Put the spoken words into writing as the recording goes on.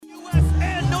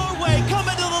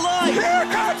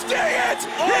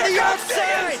the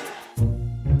outside!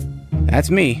 That's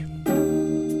me.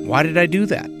 Why did I do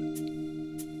that?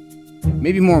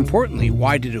 Maybe more importantly,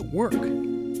 why did it work?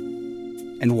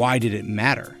 And why did it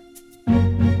matter?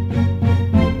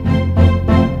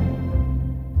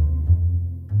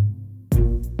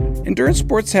 Endurance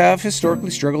sports have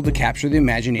historically struggled to capture the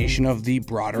imagination of the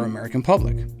broader American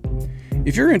public.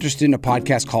 If you're interested in a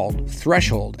podcast called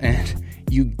Threshold and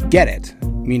you get it,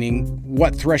 meaning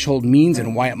what threshold means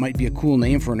and why it might be a cool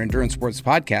name for an endurance sports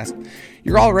podcast,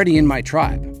 you're already in my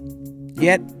tribe.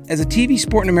 Yet, as a TV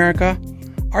sport in America,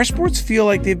 our sports feel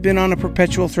like they've been on a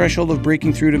perpetual threshold of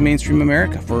breaking through to mainstream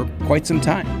America for quite some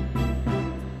time.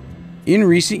 In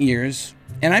recent years,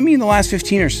 and I mean the last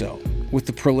 15 or so, with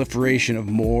the proliferation of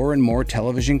more and more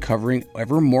television covering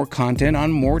ever more content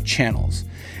on more channels,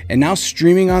 and now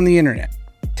streaming on the internet,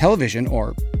 television,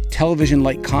 or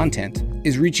television-like content,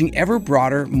 is reaching ever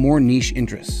broader, more niche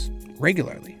interests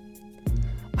regularly.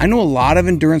 I know a lot of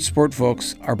endurance sport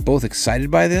folks are both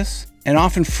excited by this and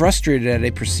often frustrated at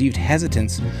a perceived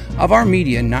hesitance of our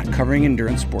media not covering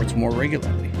endurance sports more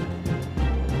regularly.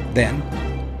 Then,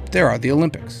 there are the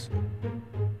Olympics.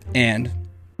 And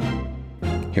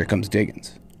here comes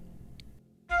Diggins.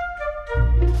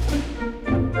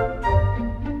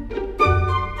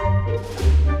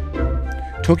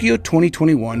 Tokyo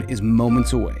 2021 is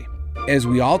moments away, as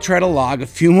we all try to log a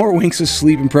few more winks of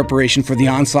sleep in preparation for the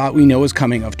onslaught we know is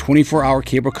coming of 24-hour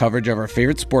cable coverage of our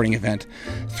favorite sporting event.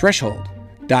 Threshold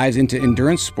dives into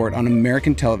endurance sport on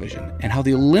American television and how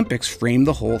the Olympics frame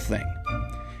the whole thing,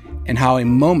 and how a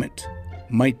moment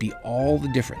might be all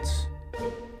the difference,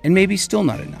 and maybe still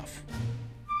not enough.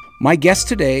 My guests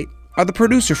today are the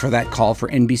producer for that call for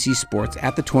NBC Sports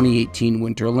at the 2018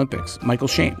 Winter Olympics, Michael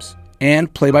Shames,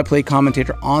 and play-by-play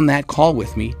commentator on that call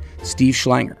with me, Steve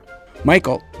Schlanger.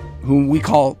 Michael, whom we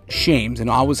call Shames and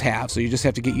always have, so you just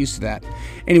have to get used to that.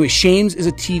 Anyway, Shames is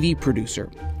a TV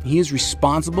producer. He is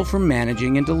responsible for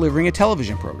managing and delivering a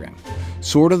television program,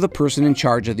 sort of the person in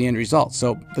charge of the end result.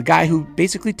 So the guy who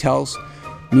basically tells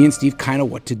me and Steve kind of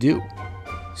what to do.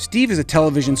 Steve is a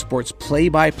television sports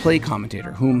play-by-play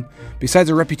commentator whom, besides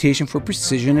a reputation for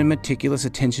precision and meticulous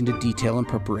attention to detail and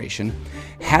preparation,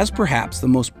 has perhaps the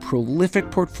most prolific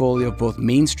portfolio of both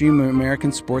mainstream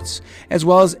American sports as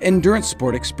well as endurance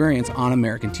sport experience on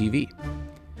American TV.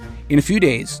 In a few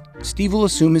days, Steve will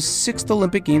assume his 6th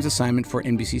Olympic Games assignment for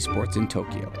NBC Sports in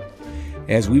Tokyo.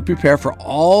 As we prepare for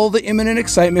all the imminent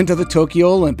excitement of the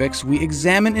Tokyo Olympics, we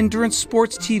examine endurance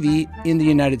sports TV in the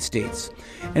United States,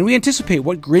 and we anticipate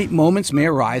what great moments may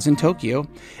arise in Tokyo,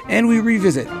 and we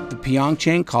revisit the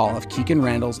Pyeongchang call of Keegan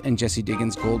Randall's and Jesse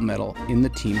Diggins' gold medal in the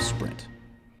team sprint.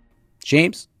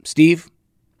 James, Steve,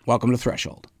 welcome to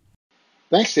Threshold.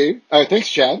 Thanks, Steve. Thanks,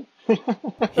 Chad.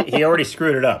 He already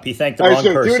screwed it up. He thanked the wrong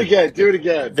person. Do it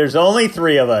again. There's only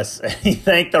 3 of us. He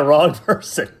thanked the wrong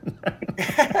person.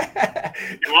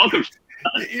 You're welcome.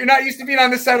 You're not used to being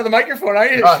on this side of the microphone, are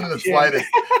you? Not in the slightest.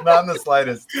 Not in the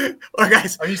slightest. Well,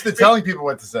 guys, I'm used to telling people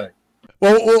what to say.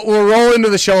 Well, we'll roll into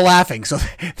the show laughing. So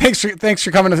thanks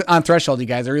for coming on Threshold, you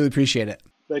guys. I really appreciate it.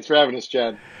 Thanks for having us,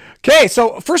 Chad. Okay,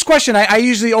 so first question. I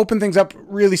usually open things up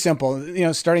really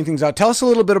simple, starting things out. Tell us a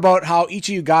little bit about how each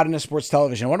of you got into sports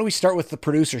television. Why don't we start with the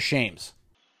producer, Shames?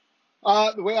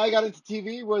 The way I got into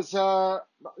TV was,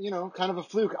 kind of a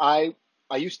fluke. I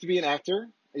used to be an actor.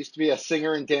 I used to be a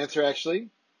singer and dancer, actually.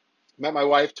 Met my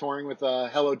wife touring with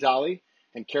Hello Dolly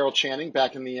and Carol Channing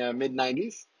back in the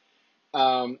mid-'90s.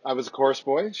 I was a chorus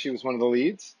boy. She was one of the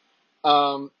leads.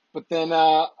 But then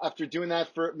after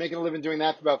making a living doing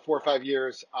that for about 4 or 5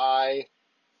 years, I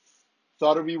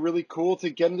thought it would be really cool to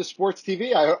get into sports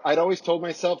TV. I'd always told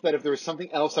myself that if there was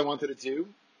something else I wanted to do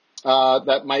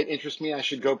that might interest me, I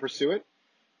should go pursue it.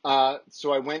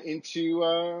 So I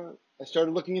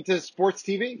started looking into sports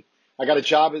TV. I got a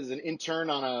job as an intern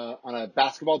on a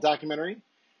basketball documentary,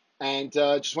 and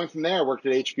just went from there. I worked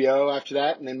at HBO after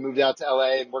that, and then moved out to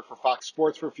LA and worked for Fox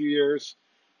Sports for a few years.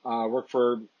 Worked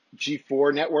for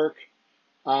G4 Network,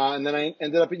 and then I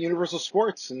ended up at Universal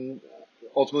Sports, and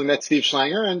ultimately met Steve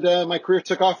Schlanger, and my career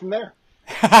took off from there.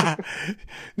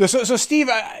 So Steve,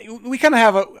 we kind of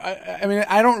have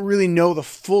I don't really know the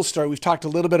full story. We've talked a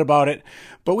little bit about it,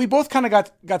 but we both kind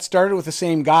of got started with the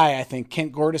same guy. I think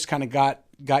Kent Gordis kind of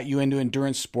got you into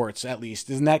endurance sports, at least.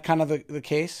 Isn't that kind of the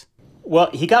case? Well,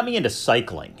 he got me into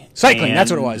cycling. Cycling,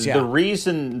 that's what it was, yeah. The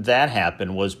reason that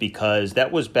happened was because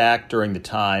that was back during the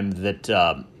time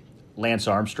that Lance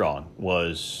Armstrong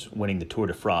was winning the Tour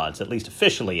de France, at least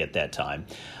officially at that time.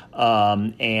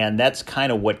 And that's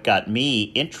kind of what got me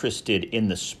interested in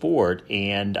the sport.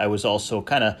 And I was also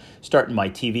kind of starting my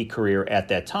TV career at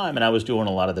that time, and I was doing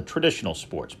a lot of the traditional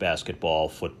sports, basketball,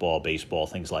 football, baseball,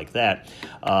 things like that.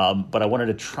 But I wanted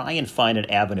to try and find an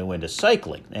avenue into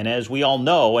cycling. And as we all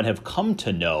know and have come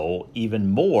to know even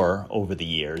more over the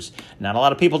years, not a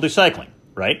lot of people do cycling,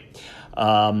 right?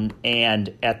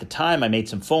 And at the time, I made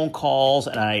some phone calls,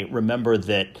 and I remember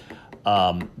that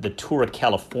the Tour of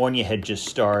California had just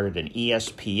started, and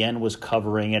ESPN was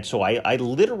covering it. So I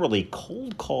literally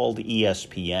cold called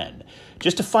ESPN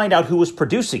just to find out who was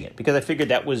producing it, because I figured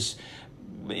that was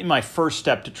my first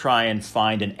step to try and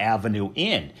find an avenue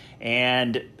in.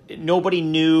 And nobody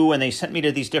knew, and they sent me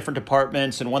to these different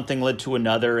departments, and one thing led to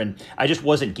another, and I just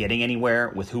wasn't getting anywhere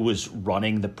with who was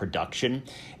running the production.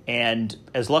 And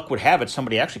as luck would have it,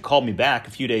 somebody actually called me back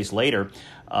a few days later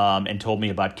and told me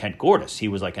about Kent Gordis. He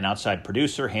was like an outside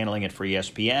producer handling it for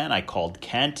ESPN. I called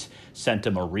Kent, sent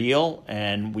him a reel,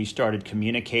 and we started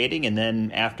communicating. And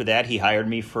then after that, he hired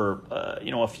me for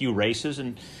a few races,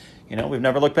 and we've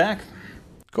never looked back.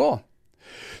 Cool.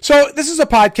 So this is a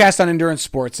podcast on endurance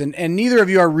sports, and neither of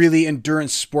you are really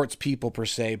endurance sports people per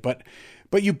se, but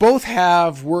you both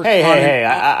have worked on...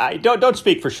 Hey, don't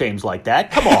speak for Shames like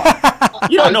that. Come on.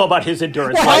 You don't know about his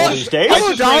endurance level these days. I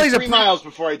just ran 3 miles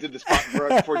before I did this,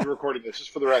 before you recorded this,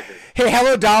 just for the record. Hey,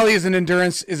 Hello Dolly is an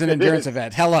endurance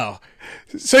event. Hello.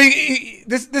 So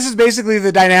this is basically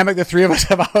the dynamic the three of us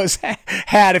have always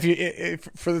had.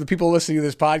 For the people listening to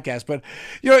this podcast, but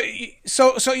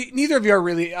so neither of you are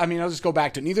really. I mean, I'll just go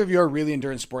back to neither of you are really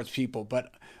endurance sports people,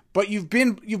 but you've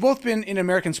both been in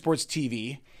American sports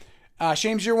TV.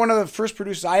 Shames, you're one of the first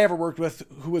producers I ever worked with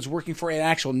who was working for an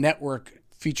actual network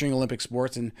featuring Olympic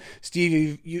sports. And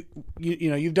Steve,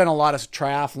 you've done a lot of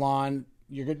triathlon.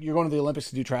 You're going to the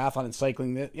Olympics to do triathlon and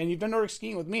cycling, and you've done Nordic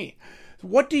skiing with me.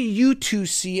 What do you two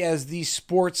see as these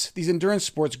endurance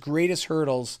sports' greatest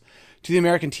hurdles to the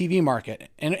American TV market,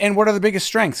 and what are the biggest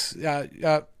strengths?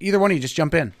 Either one of you, just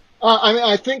jump in.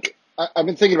 I think I've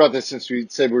been thinking about this since we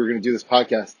said we were going to do this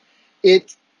podcast.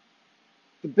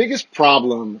 The biggest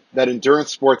problem that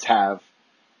endurance sports have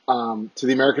to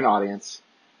the American audience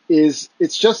is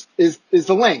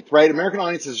the length, right? American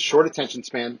audience has a short attention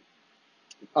span.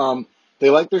 They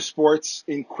like their sports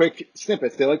in quick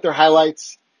snippets. They like their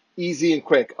highlights easy and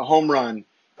quick. A home run,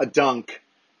 a dunk,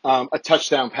 a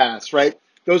touchdown pass, right?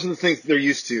 Those are the things that they're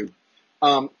used to.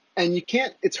 And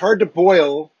it's hard to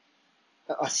boil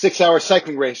a 6-hour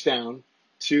cycling race down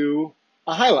to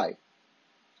a highlight.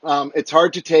 It's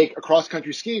hard to take a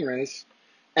cross-country skiing race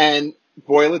and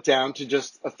boil it down to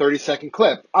just a 30-second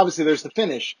clip. Obviously, there's the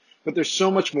finish, but there's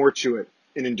so much more to it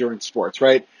in endurance sports,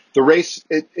 right? The race,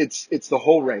 it's the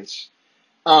whole race.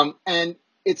 And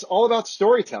it's all about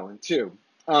storytelling, too.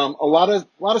 A lot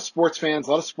of sports fans,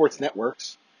 a lot of sports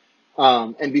networks,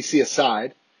 NBC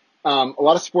aside, a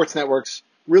lot of sports networks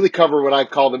really cover what I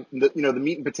call the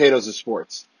meat and potatoes of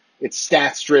sports. It's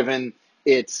stats driven.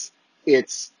 It's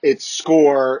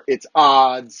score, it's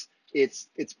odds, it's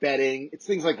betting, it's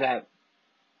things like that.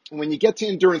 And when you get to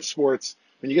endurance sports,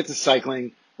 when you get to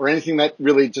cycling or anything that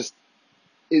really just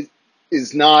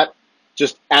is not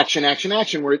just action,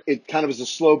 where it kind of is a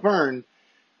slow burn,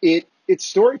 it's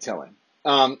storytelling.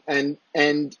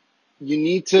 And you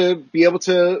need to be able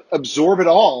to absorb it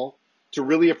all to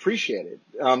really appreciate it.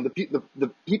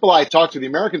 The people I talk to, the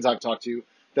Americans I've talked to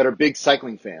that are big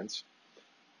cycling fans,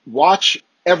 watch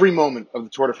every moment of the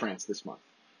Tour de France this month,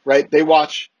 right? They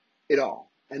watch it all,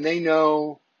 and they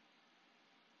know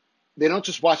they don't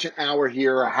just watch an hour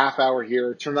here, a half hour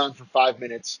here, turn it on for 5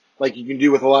 minutes, like you can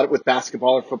do with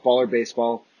basketball or football or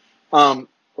baseball,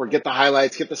 or get the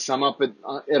highlights, get the sum up at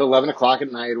 11 o'clock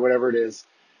at night, whatever it is.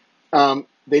 You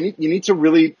need to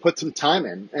really put some time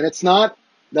in, and that's not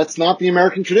the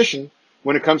American tradition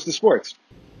when it comes to sports.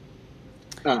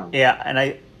 Yeah,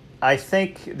 and I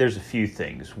think there's a few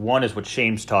things. One is what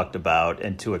Shames talked about,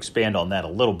 and to expand on that a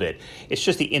little bit, it's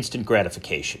just the instant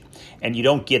gratification. And you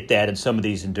don't get that in some of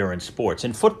these endurance sports.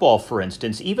 In football, for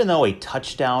instance, even though a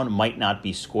touchdown might not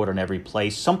be scored on every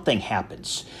play, something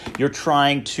happens. You're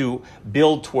trying to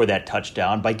build toward that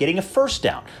touchdown by getting a first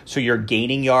down. So you're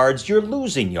gaining yards, you're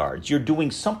losing yards. You're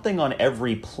doing something on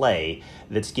every play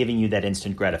that's giving you that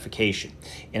instant gratification.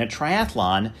 In a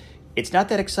triathlon, it's not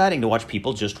that exciting to watch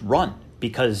people just run,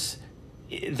 because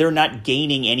they're not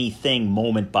gaining anything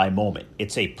moment by moment.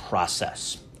 It's a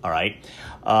process, all right?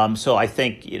 So I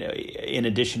think, in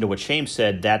addition to what Shames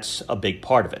said, that's a big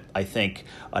part of it. I think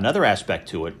another aspect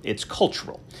to it, it's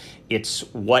cultural. It's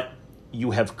what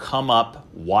you have come up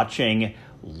watching,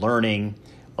 learning,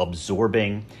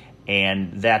 absorbing,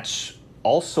 and that's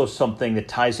also something that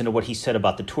ties into what he said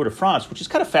about the Tour de France, which is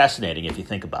kind of fascinating if you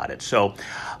think about it. So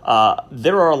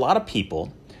there are a lot of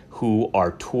people who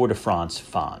are Tour de France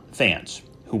fans,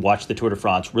 who watch the Tour de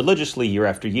France religiously year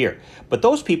after year. But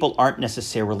those people aren't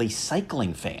necessarily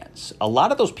cycling fans. A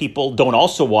lot of those people don't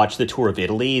also watch the Tour of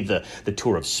Italy, the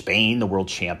Tour of Spain, the World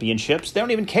Championships. They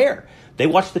don't even care. They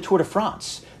watch the Tour de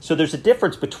France. So there's a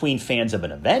difference between fans of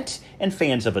an event and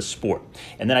fans of a sport.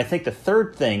 And then I think the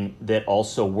third thing that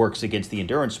also works against the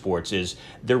endurance sports is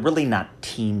they're really not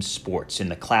team sports in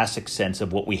the classic sense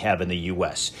of what we have in the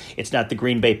U.S. It's not the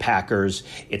Green Bay Packers.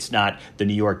 It's not the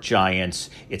New York Giants.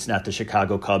 It's not the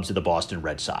Chicago Cubs or the Boston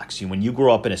Red Sox. When you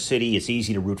grow up in a city, it's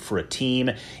easy to root for a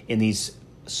team. In these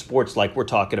sports like we're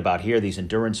talking about here, these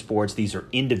endurance sports, these are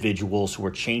individuals who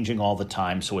are changing all the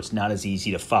time, so it's not as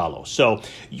easy to follow. So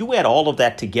you add all of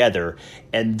that together,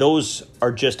 and those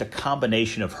are just a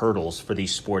combination of hurdles for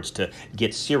these sports to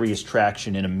get serious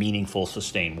traction in a meaningful,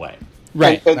 sustained way.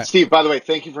 Right. And Steve, by the way,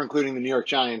 thank you for including the New York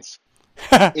Giants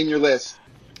in your list.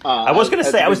 I was going to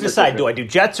say, I was deciding, do I do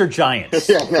Jets or Giants?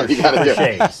 Yeah, no, you got to do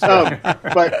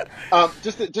it. But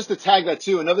just to tag that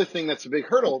too, another thing that's a big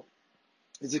hurdle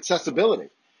is accessibility.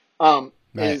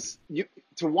 Is you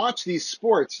to watch these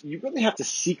sports, you really have to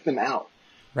seek them out.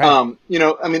 Right.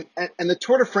 And the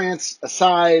Tour de France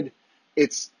aside,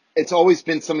 it's always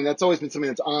been something that's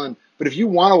on. But if you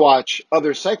want to watch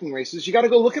other cycling races, you got to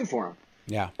go looking for them.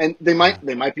 Yeah. And they might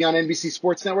be on NBC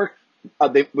Sports Network.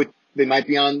 They might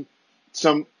be on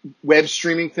some web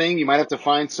streaming thing. You might have to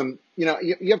find some. You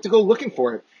have to go looking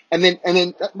for it. And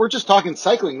then we're just talking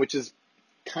cycling, which is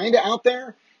kind of out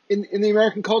there in the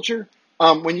American culture.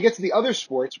 When you get to the other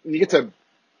sports, when you get to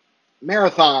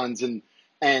marathons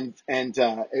and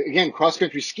again,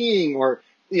 cross-country skiing or,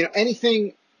 any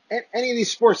of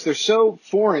these sports, they're so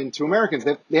foreign to Americans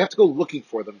that they have to go looking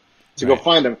for them to go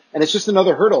find them. And it's just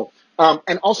another hurdle.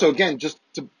 And also, again, just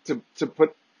to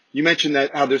put, you mentioned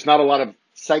that how there's not a lot of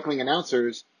cycling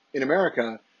announcers in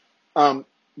America.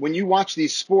 When you watch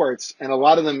these sports, and a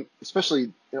lot of them,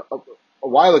 especially a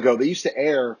while ago, they used to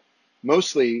air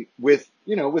mostly with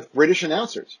British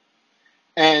announcers.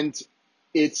 And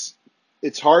it's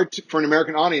hard for an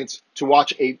American audience to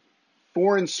watch a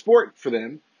foreign sport for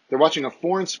them. They're watching a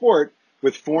foreign sport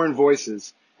with foreign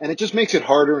voices. And it just makes it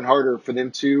harder and harder for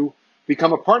them to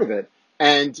become a part of it.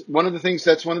 And that's one of the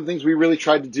things we really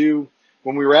tried to do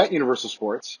when we were at Universal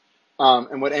Sports,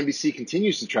 and what NBC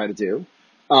continues to try to do,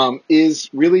 is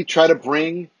really try to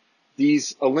bring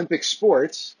these Olympic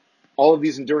sports, all of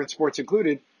these endurance sports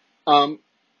included,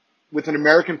 with an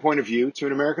American point of view to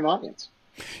an American audience.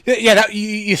 Yeah,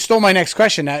 you stole my next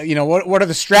question. What are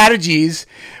the strategies?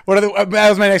 That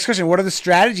was my next question. What are the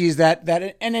strategies that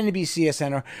an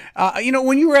NBCSN or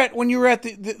when you were at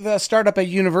the startup at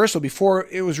Universal before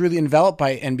it was really enveloped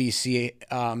by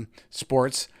NBC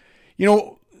Sports,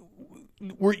 you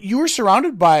were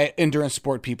surrounded by endurance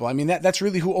sport people. I mean, that's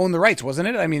really who owned the rights, wasn't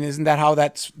it? I mean, isn't that how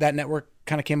that network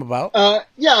kind of came about?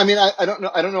 Yeah, I mean, I don't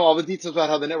know all the details about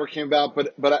how the network came about,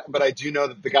 but I do know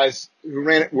that the guys who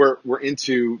ran it were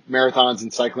into marathons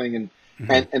and cycling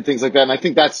and things like that. And I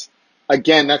think that's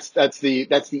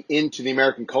the into the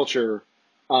American culture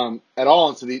at all,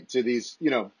 and to these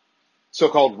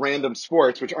so-called random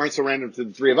sports, which aren't so random to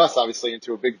the three of us, obviously, and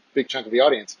to a big chunk of the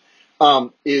audience,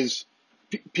 is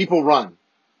people run,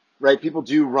 right? People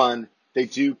do run. They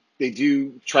do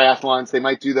triathlons. They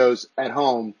might do those at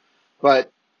home.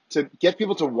 But to get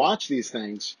people to watch these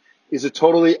things is a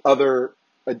totally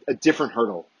a different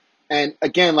hurdle. And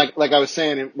again, like I was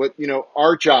saying,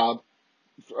 our job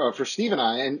for Steve and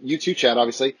I, and you too, Chad,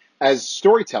 obviously, as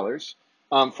storytellers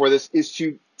for this, is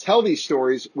to tell these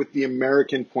stories with the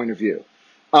American point of view.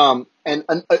 And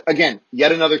again,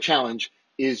 yet another challenge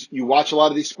is you watch a lot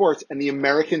of these sports and the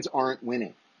Americans aren't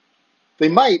winning. They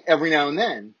might every now and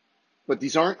then, but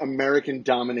these aren't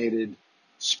American-dominated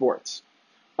sports.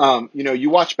 You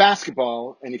watch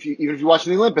basketball, and even if you watch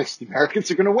the Olympics, the Americans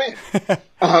are going to win.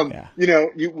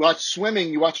 You watch swimming,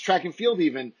 you watch track and field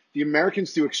even, the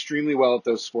Americans do extremely well at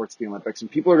those sports, the Olympics,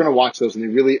 and people are going to watch those and they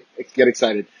really get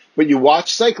excited. But you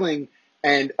watch cycling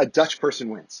and a Dutch person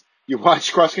wins. You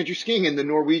watch cross-country skiing and the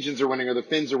Norwegians are winning or the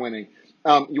Finns are winning.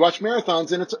 You watch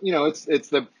marathons and it's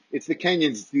the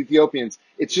Kenyans, it's the Ethiopians.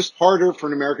 It's just harder for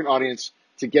an American audience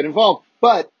to get involved.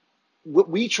 But what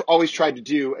we always tried to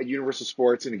do at Universal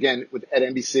Sports, and again at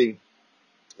NBC,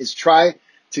 is try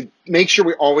to make sure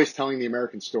we're always telling the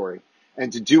American story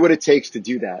and to do what it takes to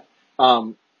do that.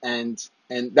 And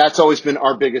that's always been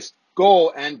our biggest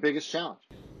goal and biggest challenge.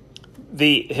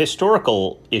 The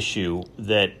historical issue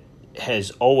that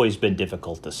has always been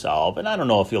difficult to solve, and I don't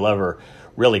know if you'll ever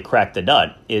really crack the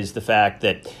nut, is the fact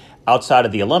that outside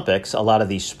of the Olympics, a lot of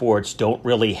these sports don't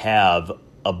really have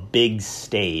a big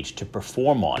stage to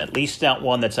perform on, at least not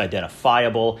one that's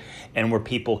identifiable and where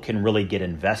people can really get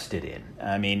invested in.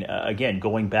 I mean, again,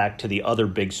 going back to the other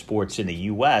big sports in the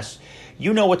U.S.,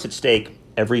 you know what's at stake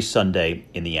every Sunday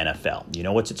in the NFL. You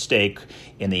know what's at stake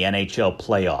in the NHL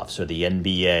playoffs or the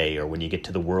NBA or when you get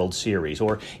to the World Series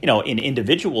or, in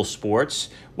individual sports,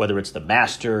 whether it's the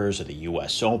Masters or the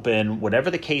U.S. Open,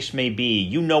 whatever the case may be,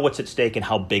 you know what's at stake and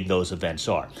how big those events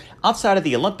are. Outside of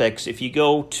the Olympics, if you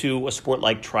go to a sport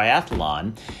like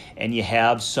triathlon and you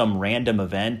have some random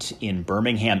event in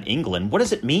Birmingham, England, what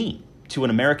does it mean to an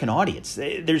American audience?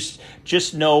 There's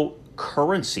just no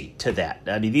currency to that.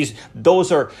 I mean,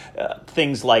 those are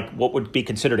things like what would be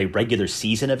considered a regular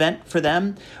season event for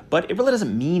them, but it really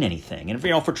doesn't mean anything. And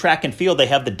for track and field, they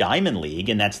have the Diamond League,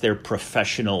 and that's their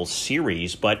professional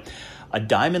series. But a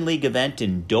Diamond League event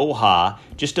in Doha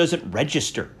just doesn't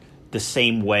register the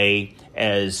same way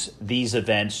as these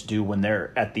events do when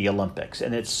they're at the Olympics.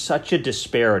 And it's such a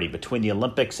disparity between the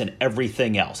Olympics and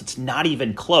everything else. It's not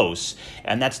even close.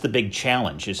 And that's the big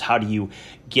challenge, is how do you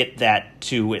get that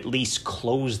to at least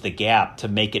close the gap to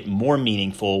make it more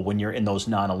meaningful when you're in those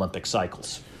non-Olympic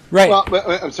cycles? Right. Well,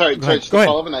 I'm sorry, just to Go ahead.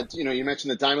 follow up on that. You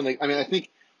mentioned the Diamond League. I mean, I think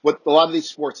what a lot of these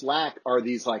sports lack are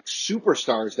these like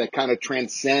superstars that kind of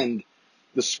transcend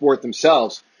the sport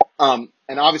themselves.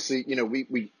 And obviously,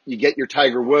 you get your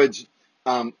Tiger Woods,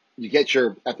 you get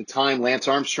your, at the time, Lance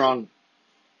Armstrong,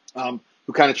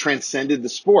 who kind of transcended the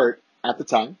sport at the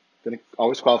time. Going to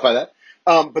always qualify that.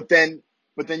 But then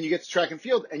you get to track and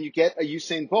field and you get a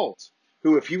Usain Bolt,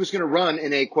 who, if he was going to run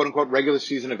in a quote unquote regular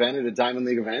season event, at a Diamond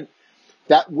League event,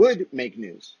 that would make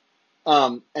news.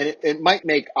 And it might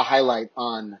make a highlight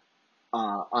on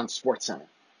SportsCenter.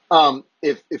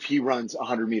 If he runs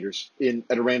 100 meters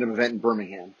at a random event in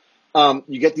Birmingham.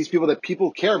 You get these people that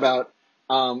people care about,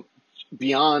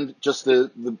 beyond just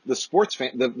the sports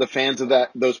fan, the fans of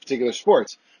those particular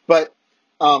sports. But,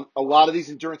 a lot of these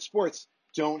endurance sports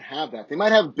don't have that. They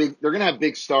might have they're going to have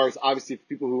big stars, obviously, for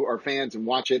people who are fans and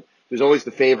watch it. There's always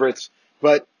the favorites,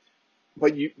 but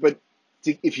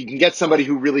if you can get somebody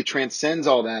who really transcends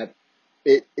all that,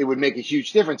 it would make a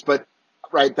huge difference. But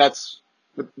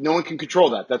no one can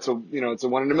control that. It's a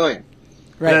 1 in a million.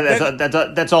 Right.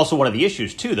 That's also one of the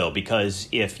issues too, though, because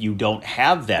if you don't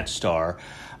have that star,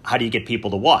 how do you get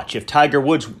people to watch? If Tiger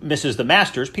Woods misses the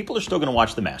Masters, people are still going to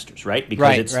watch the Masters, right?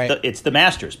 Because it's the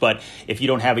Masters. But if you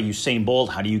don't have a Usain Bolt,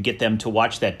 how do you get them to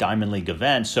watch that Diamond League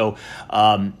event? So,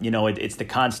 it's the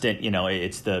constant,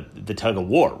 it's the tug of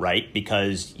war, right?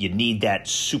 Because you need that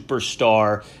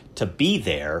superstar to be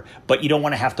there, but you don't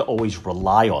want to have to always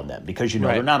rely on them because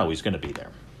they're not always going to be there.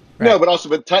 Right. No,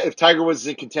 but if Tiger was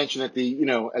in contention at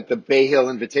the Bay Hill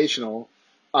Invitational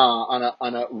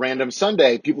on a random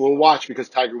Sunday, people will watch because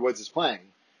Tiger Woods is playing,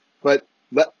 but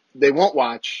they won't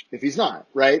watch if he's not,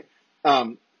 right?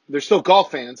 There's still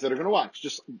golf fans that are going to watch,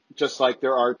 just like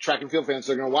there are track and field fans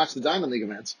that are going to watch the Diamond League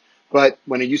events. But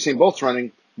when a Usain Bolt's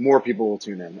running, more people will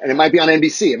tune in, and it might be on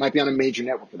NBC, it might be on a major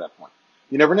network at that point.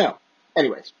 You never know.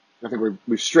 Anyways, I think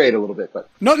we've strayed a little bit, but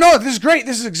no, this is great.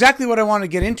 This is exactly what I want to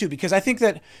get into, because I think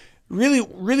that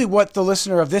really what the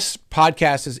listener of this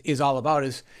podcast is all about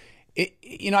is,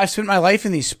 I've spent my life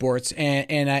in these sports,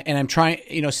 and I'm trying.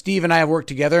 Steve and I have worked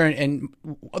together, and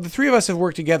the three of us have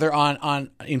worked together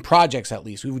in projects. At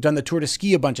least we've done the Tour de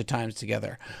Ski a bunch of times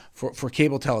together for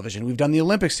cable television. We've done the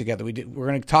Olympics together. We're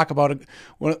going to talk about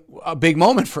a big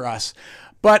moment for us,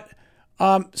 but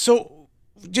so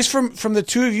just from the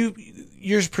two of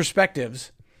your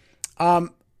perspectives,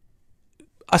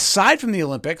 aside from the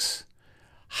Olympics,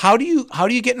 how do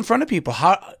you get in front of people?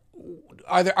 How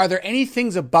are there any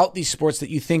things about these sports that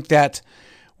you think that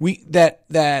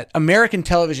that American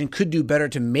television could do better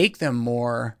to make them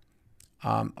more,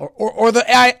 or the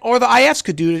IFs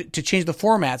could do to change the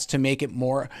formats to make it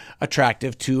more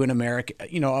attractive to an American,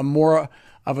 a more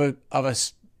of a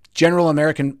general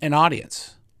American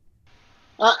audience?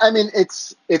 I mean,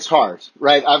 it's hard,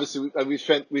 right? Obviously, we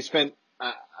spent.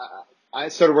 I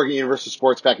started working at Universal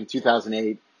Sports back in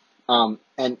 2008,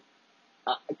 and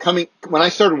when I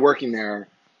started working there,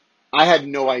 I had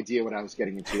no idea what I was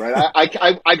getting into. Right?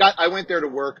 I went there to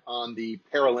work on the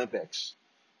Paralympics.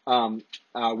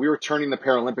 We were turning the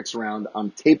Paralympics around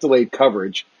on tape delayed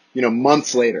coverage.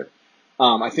 Months later,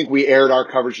 I think we aired our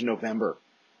coverage in November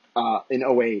in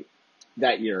 2008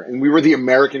 that year, and we were the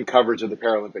American coverage of the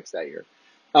Paralympics that year.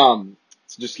 So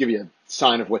just to give you a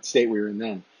sign of what state we were in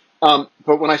then.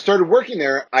 But when I started working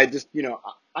there, I just,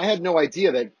 I had no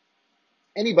idea that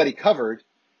anybody covered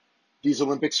these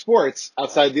Olympic sports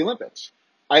outside the Olympics.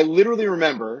 I literally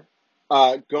remember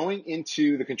going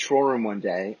into the control room one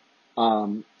day,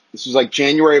 This was like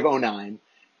January of '09,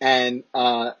 and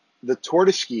the Tour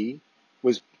de Ski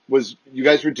was you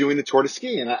guys were doing the Tour de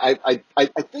Ski, and I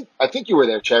think you were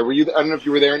there, Chad. Were you? I don't know if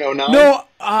you were there in '09. No,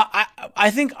 I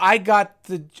think I got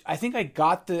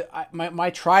my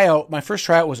tryout. My first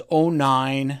tryout was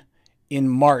 '09 in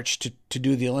March to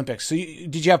do the Olympics. So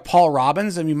did you have Paul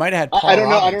Robbins? I mean, you might have had Paul I don't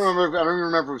know. Robbins. I don't even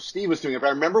remember if Steve was doing it, but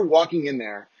I remember walking in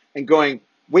there and going,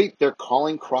 "Wait, they're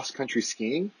calling cross country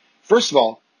skiing? First of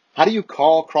all, how do you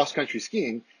call cross country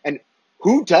skiing? And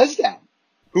who does that?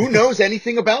 Who knows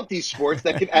anything about these sports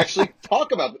that can actually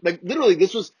talk about it?" Like literally,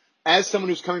 this was as someone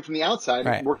who's coming from the outside,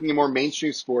 Right. working in more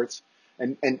mainstream sports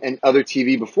and other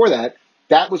TV before that.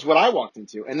 That was what I walked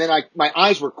into, and then my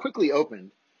eyes were quickly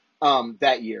opened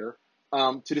that year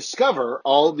to discover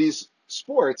all of these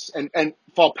sports and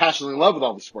fall passionately in love with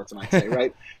all these sports, I might say,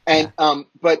 right? And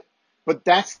but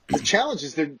that's the challenge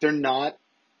is they're not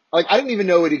like I didn't even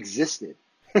know it existed.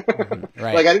 Right.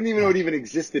 Like I didn't even know it even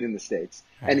existed in the States.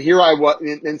 Right. And here I was,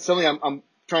 and suddenly I'm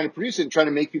trying to produce it and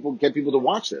trying to get people to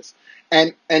watch this.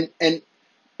 And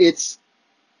it's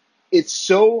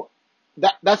so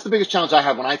that's the biggest challenge I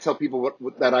have when I tell people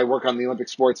that I work on the Olympic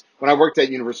sports. When I worked at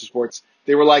Universal Sports,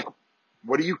 they were like,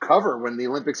 "What do you cover when the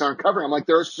Olympics aren't covering?" I'm like,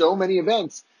 there are so many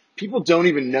events people don't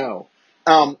even know.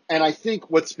 And I think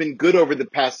what's been good over the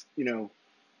past,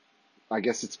 I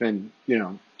guess it's been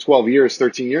 12 years,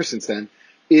 13 years since then,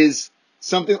 is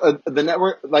something the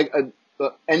network like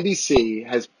NBC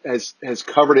has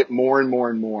covered it more and more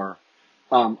and more.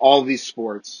 All of these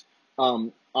sports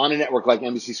on a network like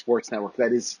NBC Sports Network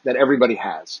that everybody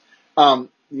has, and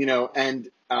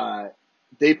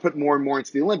they put more and more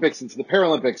into the Olympics, into the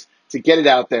Paralympics to get it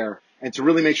out there and to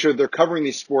really make sure they're covering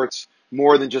these sports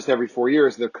more than just every 4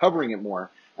 years. They're covering it more,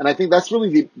 and I think that's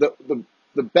really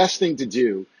the best thing to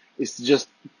do is to just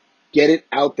get it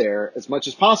out there as much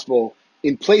as possible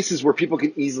in places where people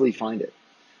can easily find it.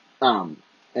 And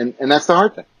that's the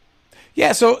hard thing.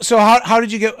 Yeah. So how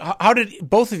did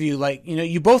both of you,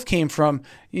 you both came from,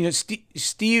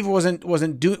 Steve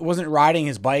wasn't riding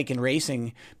his bike and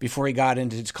racing before he got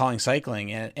into calling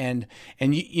cycling. And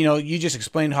you just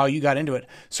explained how you got into it.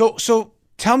 So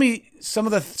tell me some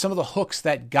of the hooks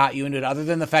that got you into it, other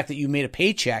than the fact that you made a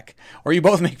paycheck, or you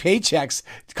both make paychecks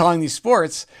calling these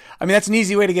sports. I mean, that's an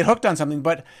easy way to get hooked on something,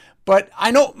 but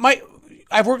I know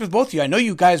I've worked with both of you. I know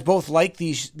you guys both like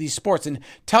these sports, and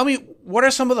tell me, what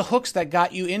are some of the hooks that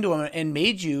got you into them and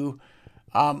made you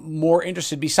more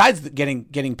interested besides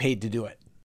getting paid to do it?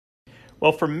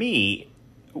 Well, for me,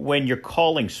 when you're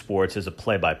calling sports as a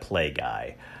play-by-play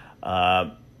guy,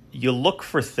 you look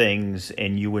for things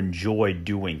and you enjoy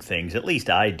doing things, at least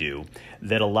I do,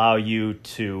 that allow you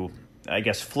to, I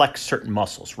guess, flex certain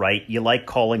muscles, right? You like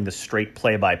calling the straight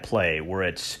play-by-play where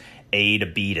it's A to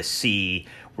B to C,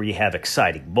 where you have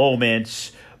exciting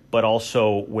moments, but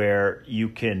also where you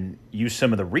can use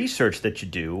some of the research that you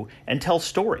do and tell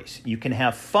stories. You can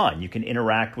have fun. You can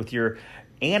interact with your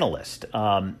analyst.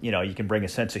 You can bring a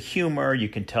sense of humor. You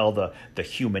can tell the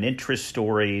human interest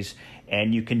stories,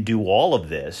 and you can do all of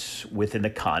this within the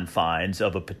confines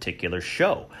of a particular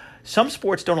show. Some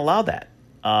sports don't allow that.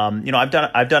 I've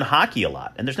done hockey a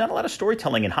lot, and there's not a lot of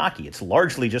storytelling in hockey. It's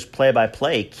largely just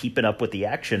play-by-play, keeping up with the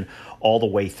action all the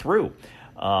way through.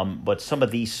 But some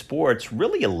of these sports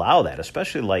really allow that,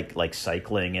 especially like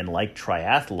cycling and like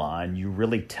triathlon. You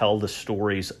really tell the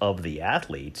stories of the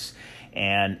athletes,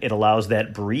 and it allows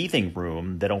that breathing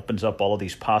room that opens up all of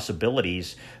these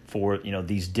possibilities for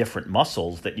these different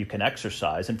muscles that you can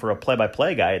exercise. And for a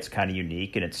play-by-play guy, it's kind of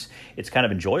unique, and it's kind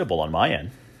of enjoyable on my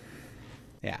end.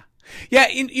 Yeah.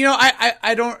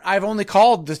 I've only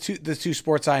called the two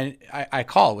sports I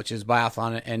call, which is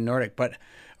biathlon and Nordic,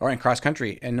 or in cross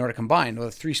country and Nordic combined, or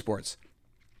the three sports.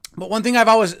 But one thing I've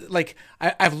always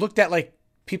I've looked at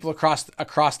people across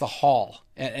the hall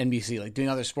at NBC, doing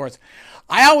other sports.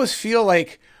 I always feel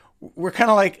like we're kind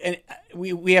of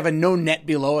we have a no net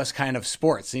below us kind of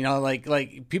sports.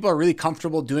 Like people are really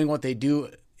comfortable doing what they do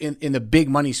in the big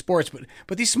money sports,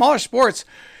 but these smaller sports,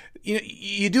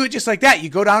 you do it just like that. You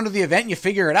go down to the event and you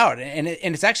figure it out, and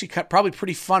it's actually probably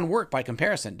pretty fun work by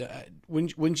comparison.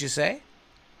 Wouldn't you say?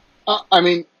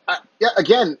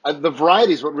 Again, the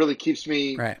variety is what really keeps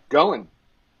me going.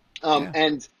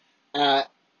 And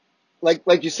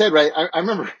like you said, right? I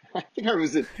remember. I think I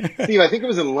was Steve. I think it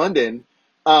was in London,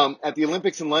 at the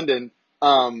Olympics in London.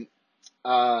 Doc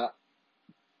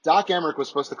Emmerich was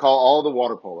supposed to call all the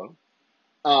water polo.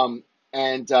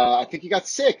 And I think he got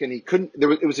sick and he couldn't.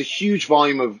 It was a huge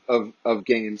volume of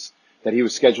games that he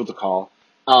was scheduled to call,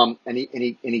 and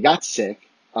he got sick.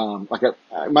 It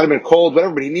might have been a cold,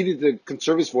 whatever, but he needed to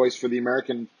conserve his voice for the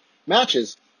American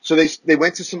matches. So they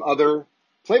went to some other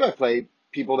play-by-play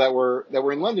people that were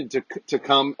in London to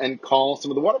come and call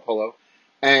some of the water polo.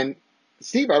 And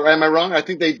Steve, am I wrong? I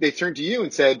think they turned to you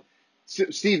and said,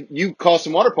 Steve, you call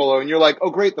some water polo, and you're like,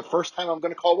 oh great, the first time I'm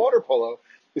going to call water polo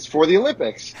is for the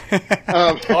Olympics.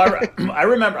 I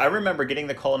remember getting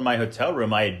the call in my hotel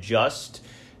room. I had just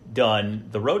done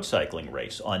the road cycling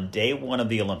race on day one of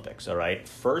the Olympics, all right?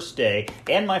 First day,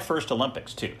 and my first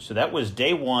Olympics, too. So that was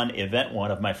day one, event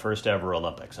one of my first ever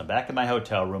Olympics. I'm back in my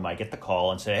hotel room. I get the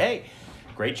call and say, hey,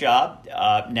 great job.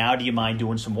 Now do you mind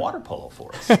doing some water polo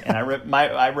for us? And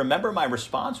I remember my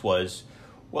response was,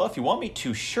 well, if you want me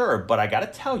to, sure, but I got to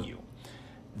tell you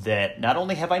that not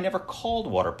only have I never called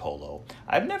water polo,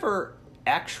 I've never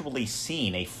actually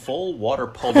seen a full water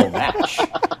polo match.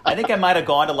 I think I might have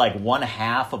gone to like one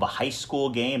half of a high school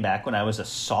game back when I was a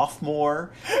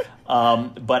sophomore,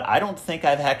 but I don't think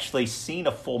I've actually seen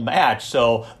a full match.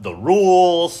 So the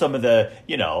rules, some of the,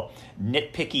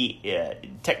 nitpicky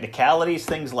technicalities,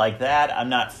 things like that, I'm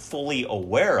not fully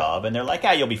aware of. And they're like,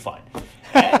 you'll be fine.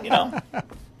 And,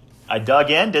 I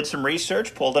dug in, did some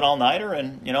research, pulled an all-nighter,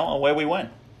 and, away we went.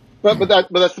 But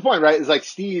that's the point, right? Is like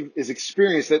Steve is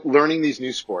experienced at learning these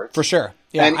new sports. For sure.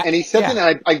 Yeah. And he said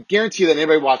that I guarantee you that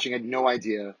anybody watching had no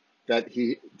idea that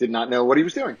he did not know what he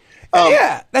was doing.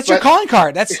 That's your calling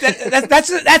card. That's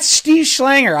Steve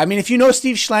Schlanger. I mean, if you know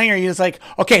Steve Schlanger, you're just like,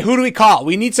 okay, who do we call?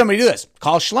 We need somebody to do this.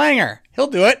 Call Schlanger. He'll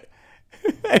do it.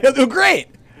 He'll do great.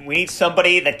 We need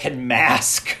somebody that can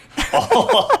mask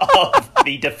all of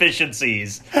the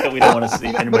deficiencies that we don't want to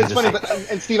see. But it's funny.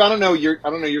 And Steve, I don't know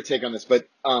your take on this, but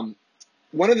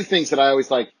one of the things that I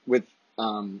always like with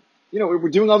we're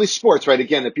doing all these sports, right?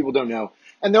 Again, that people don't know,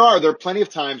 and there are plenty of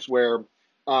times where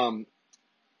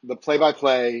the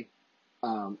play-by-play,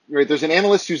 right? There's an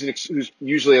analyst who's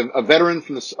usually a veteran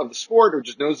of the sport or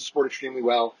just knows the sport extremely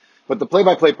well, but the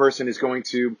play-by-play person is going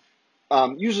to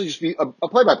usually just be a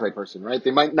play-by-play person, right?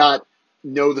 They might not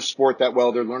know the sport that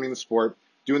well. They're learning the sport,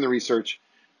 doing the research.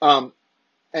 And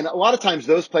a lot of times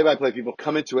those play-by-play people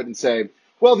come into it and say,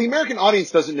 well, the American audience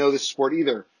doesn't know this sport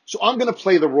either. So I'm going to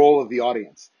play the role of the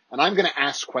audience and I'm going to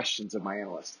ask questions of my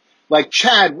analyst. Like,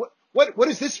 Chad, what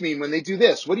does this mean when they do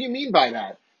this? What do you mean by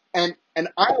that? And I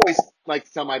always like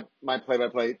to tell my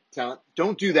play-by-play talent,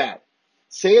 don't do that.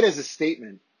 Say it as a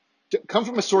statement. Come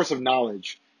from a source of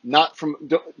knowledge. Not from,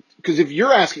 because if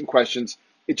you're asking questions,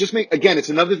 it's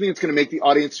another thing that's going to make the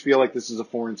audience feel like this is a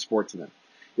foreign sport to them.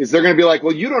 Is they're going to be like,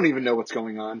 well, you don't even know what's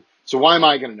going on, so why am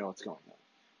I going to know what's going on,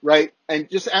 right? And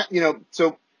just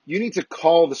so you need to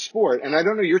call the sport. And I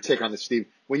don't know your take on this, Steve.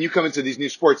 When you come into these new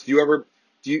sports, do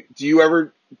you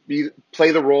ever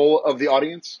play the role of the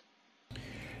audience?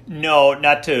 No,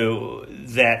 not to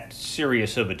that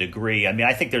serious of a degree. I mean,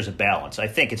 I think there's a balance. I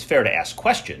think it's fair to ask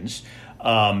questions.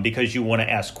 Because you want to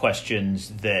ask questions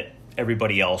that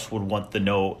everybody else would want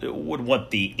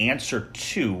the answer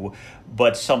to,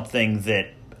 but something that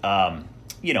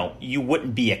you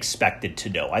wouldn't be expected to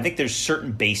know. I think there's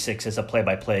certain basics as a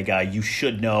play-by-play guy you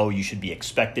should know, you should be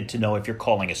expected to know if you're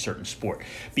calling a certain sport,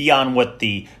 beyond what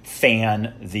the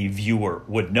fan, the viewer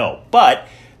would know. But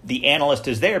the analyst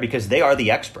is there because they are the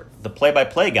expert. The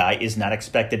play-by-play guy is not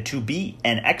expected to be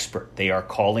an expert. They are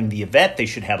calling the event. They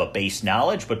should have a base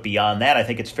knowledge, but beyond that, I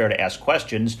think it's fair to ask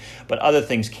questions. But other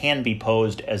things can be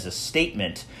posed as a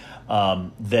statement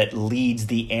that leads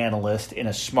the analyst in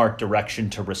a smart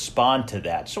direction to respond to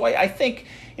that. So I think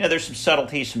there's some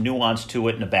subtlety, some nuance to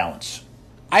it, and a balance.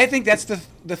 I think that's the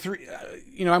three.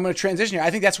 I'm going to transition here.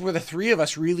 I think that's where the three of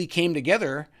us really came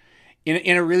together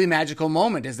in a really magical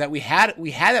moment, is that we had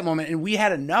that moment, and we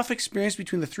had enough experience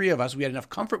between the three of us. We had enough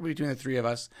comfort between the three of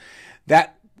us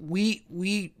that we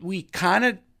kind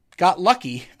of got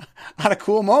lucky on a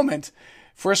cool moment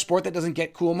for a sport that doesn't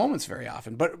get cool moments very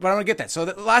often. But I'm going to get that. So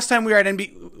the last time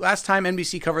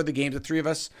NBC covered the games, the three of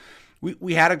us,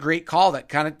 we had a great call that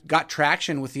kind of got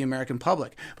traction with the American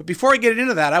public. But before I get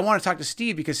into that, I want to talk to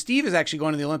Steve, because Steve is actually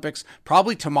going to the Olympics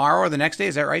probably tomorrow or the next day.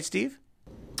 Is that right, Steve?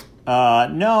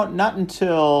 No, not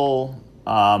until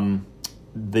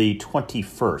the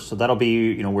 21st. So that'll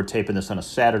be, we're taping this on a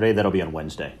Saturday. That'll be on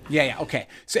Wednesday. Yeah. Okay.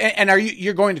 So, and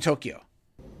you're going to Tokyo?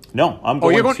 No, I'm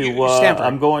going to Stanford.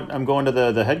 I'm going to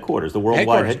the headquarters, the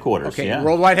worldwide headquarters. Okay, yeah.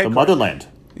 Worldwide headquarters. The motherland.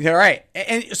 Yeah, right.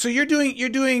 And so you're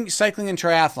doing cycling and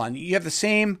triathlon. You have the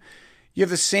same. You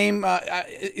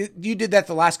did that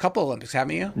the last couple Olympics,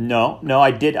 haven't you? No.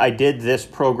 I did this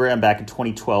program back in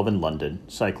 2012 in London,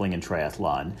 cycling and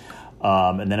triathlon.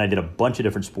 And then I did a bunch of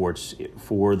different sports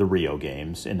for the Rio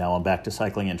Games, and now I'm back to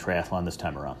cycling and triathlon this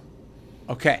time around.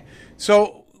 Okay.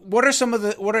 So what are some of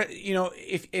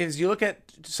if as you look at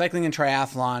cycling and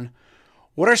triathlon,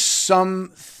 what are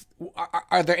some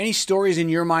are there any stories in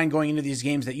your mind going into these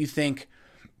games that you think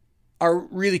are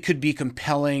really could be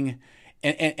compelling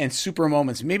and super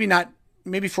moments? Maybe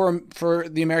for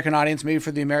the American audience, maybe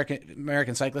for the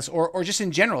American cyclists, or just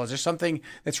in general. Is there something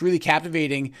that's really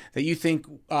captivating that you think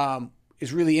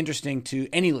is really interesting to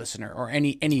any listener or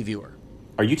any viewer?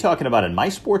 Are you talking about in my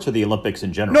sports or the Olympics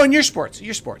in general? No, in your sports.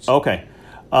 Okay.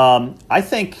 I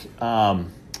think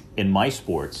in my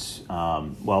sports,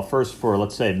 well, first for,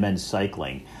 let's say, men's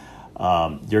cycling,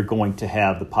 you're going to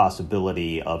have the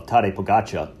possibility of Tadej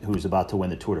Pogacar, who's about to win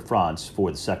the Tour de France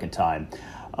for the second time,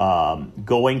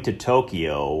 going to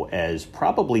Tokyo as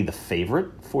probably the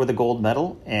favorite for the gold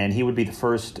medal. And he would be the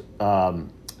first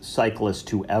cyclist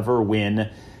to ever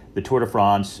win the Tour de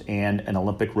France and an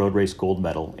Olympic road race gold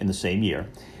medal in the same year.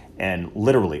 And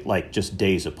literally, like, just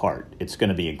days apart. It's going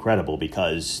to be incredible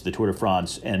because the Tour de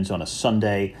France ends on a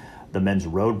Sunday. The men's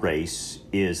road race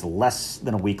is less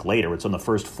than a week later. It's on the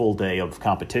first full day of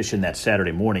competition that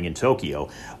Saturday morning in Tokyo.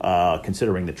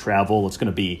 Considering the travel, it's going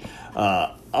to be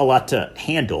a lot to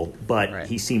handle, but Right.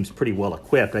 He seems pretty well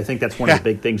equipped. I think that's one of the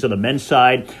big things on the men's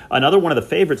side. Another one of the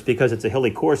favorites, because it's a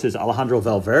hilly course, is Alejandro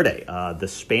Valverde, the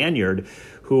Spaniard,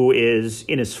 who is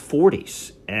in his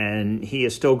 40s, and he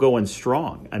is still going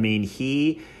strong. I mean,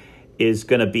 he is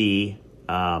going to be,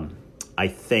 I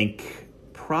think,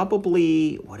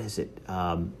 probably,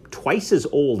 twice as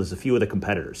old as a few of the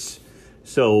competitors.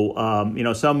 So,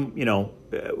 some,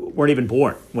 weren't even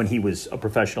born when he was a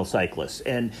professional cyclist.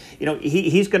 And,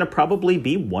 he's going to probably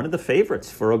be one of the favorites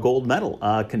for a gold medal,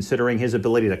 considering his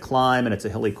ability to climb, and it's a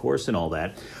hilly course and all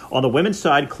that. On the women's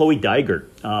side, Chloe Dygert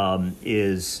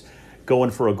is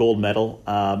going for a gold medal,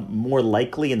 more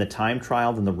likely in the time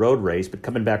trial than the road race, but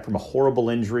coming back from a horrible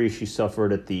injury she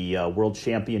suffered at the World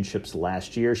Championships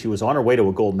last year. She was on her way to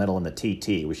a gold medal in the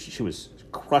TT. She was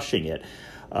crushing it.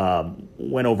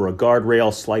 Went over a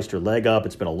guardrail, sliced her leg up.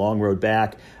 It's been a long road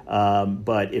back.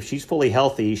 But if she's fully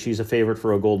healthy, she's a favorite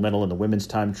for a gold medal in the women's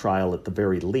time trial at the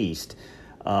very least.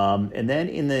 And then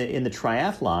in the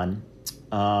triathlon,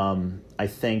 I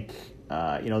think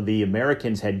the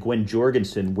Americans had Gwen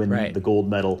Jorgensen win Right. the gold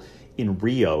medal in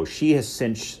Rio. She has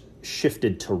since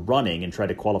shifted to running and tried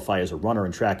to qualify as a runner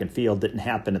in track and field. Didn't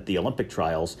happen at the Olympic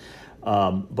trials.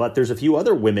 But there's a few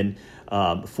other women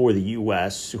for the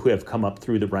U.S. who have come up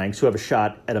through the ranks who have a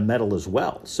shot at a medal as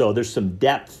well. So there's some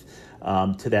depth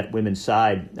to that women's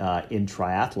side in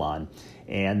triathlon.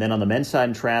 And then on the men's side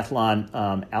in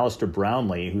triathlon, Alistair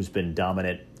Brownlee, who's been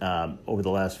dominant over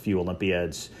the last few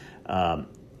Olympiads,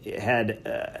 had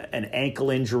an ankle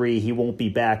injury. He won't be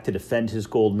back to defend his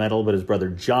gold medal, but his brother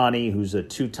Johnny, who's a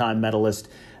two-time medalist,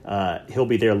 he'll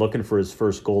be there looking for his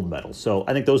first gold medal. So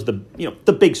I think those are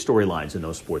the big storylines in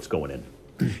those sports going in.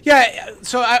 Yeah,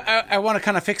 so I want to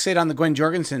kind of fixate on the Gwen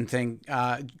Jorgensen thing.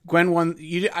 Gwen won.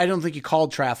 I don't think you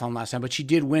called triathlon last time, but she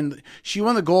did win. She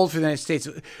won the gold for the United States.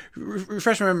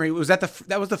 Refresh my memory. Was that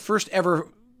was the first ever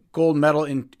gold medal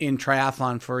in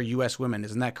triathlon for U.S. women?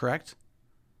 Isn't that correct?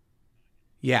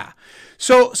 Yeah.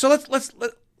 So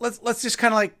let's just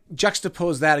kind of like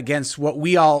juxtapose that against what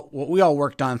we all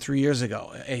worked on 3 years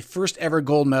ago, a first ever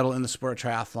gold medal in the sport of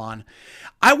triathlon.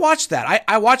 I watched that.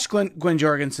 I watched Gwen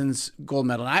Jorgensen's gold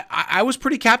medal, and I was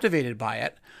pretty captivated by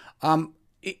it.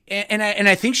 And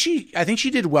I think she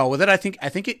did well with it. I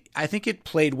think it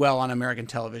played well on American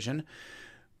television.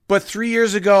 But 3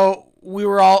 years ago, we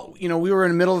were all, we were in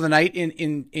the middle of the night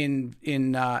in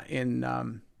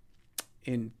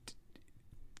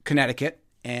Connecticut,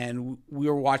 and we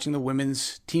were watching the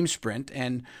women's team sprint,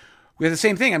 and we had the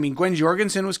same thing. I mean, Gwen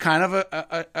Jorgensen was kind of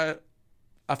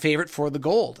a favorite for the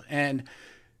gold, and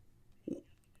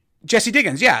Jessie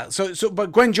Diggins, yeah.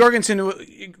 But Gwen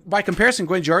Jorgensen, by comparison,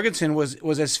 Gwen Jorgensen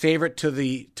was as favorite to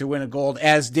win a gold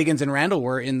as Diggins and Randall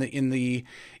were in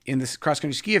this cross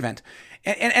country ski event,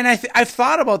 and I've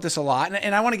thought about this a lot,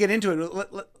 and I want to get into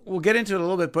it. We'll get into it a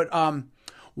little bit, but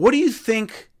what do you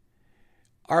think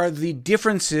are the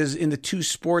differences in the two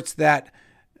sports that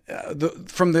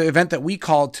from the event that we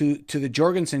called to the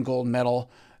Jorgensen gold medal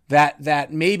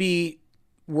that maybe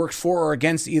worked for or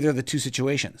against either of the two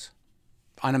situations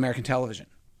on American television?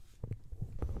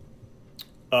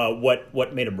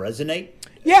 What made them resonate?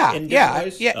 Yeah, in different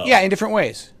ways? in different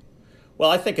ways. Well,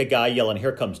 I think a guy yelling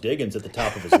 "Here comes Diggins" at the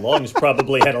top of his lungs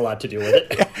probably had a lot to do with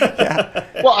it.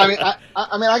 Well, I mean,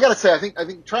 I gotta say, I think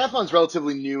triathlon's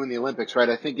relatively new in the Olympics, right?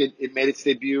 I think it made its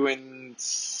debut in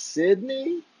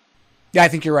Sydney. Yeah, I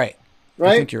think you're right.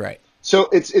 Right? I think you're right. So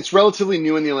it's relatively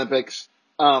new in the Olympics.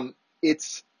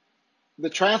 It's the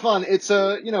triathlon. It's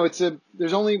a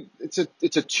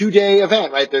 2-day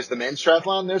event, right? There's the men's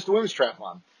triathlon, there's the women's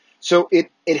triathlon. So it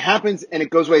happens and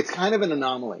it goes away. It's kind of an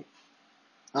anomaly.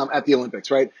 at the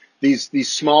Olympics, right? These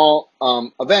small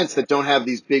events that don't have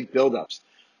these big buildups,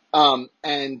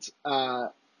 and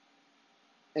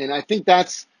I think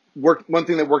that's one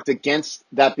thing that worked against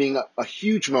that being a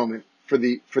huge moment for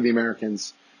the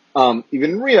Americans, even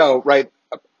in Rio, right?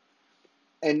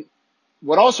 And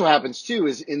what also happens too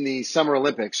is in the Summer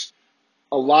Olympics,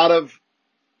 a lot of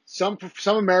some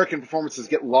American performances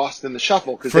get lost in the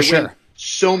shuffle because they win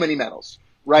so many medals,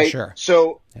 right? For sure.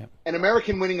 So an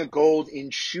American winning a gold in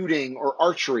shooting or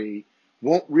archery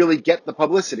won't really get the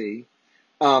publicity,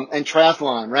 and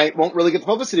triathlon, right, won't really get the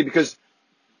publicity because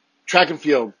track and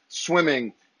field,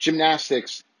 swimming,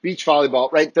 gymnastics, beach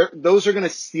volleyball, right? Those are going to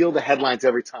steal the headlines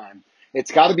every time.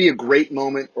 It's got to be a great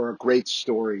moment or a great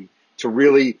story to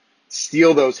really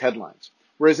steal those headlines.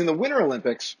 Whereas in the Winter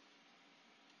Olympics,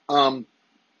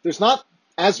 there's not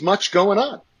as much going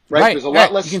on, right? There's a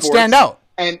lot less you can sports. Stand out.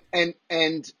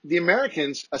 And the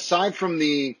Americans, aside from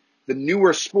the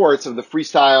newer sports of the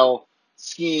freestyle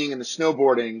skiing and the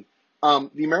snowboarding,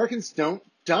 the Americans don't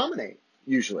dominate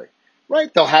usually,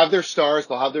 right? They'll have their stars,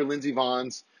 they'll have their Lindsey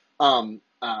Vonns, and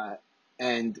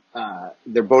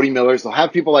their Bodie Millers. They'll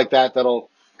have people like that that'll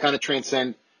kind of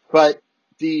transcend. But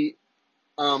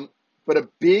a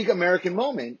big American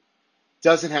moment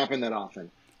doesn't happen that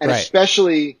often, and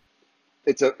especially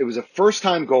it was a first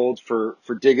time gold for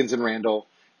Diggins and Randall.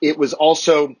 It was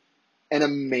also an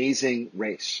amazing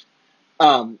race,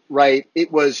 right?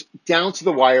 It was down to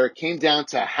the wire. It came down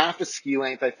to half a ski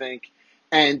length, I think,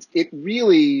 and it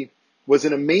really was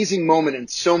an amazing moment in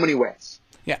so many ways.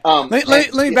 Yeah.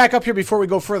 Let me back up here before we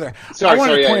go further. I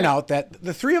want to point out that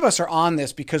the three of us are on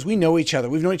this because we know each other.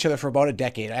 We've known each other for about a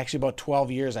decade, actually about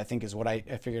 12 years, I think is what I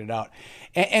figured it out.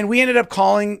 And we ended up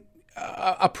calling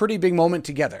a pretty big moment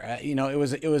together. It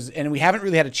was, and we haven't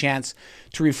really had a chance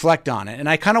to reflect on it. And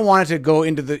I kind of wanted to go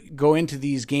into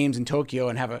these games in Tokyo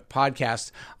and have a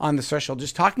podcast on the threshold,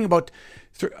 just talking about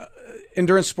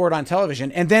endurance sport on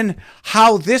television, and then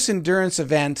how this endurance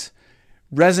event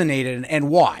resonated and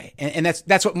why. And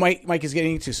that's what Mike is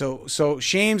getting into. So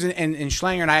Shames and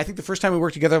Schlanger and I think the first time we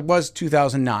worked together was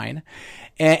 2009.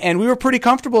 And we were pretty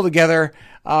comfortable together,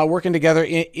 working together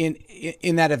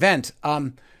in that event.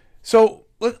 So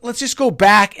let's just go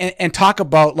back and talk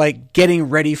about like getting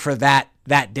ready for that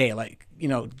day. Like,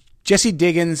 Jessie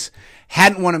Diggins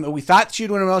hadn't won a, we thought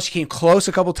she'd win a medal. She came close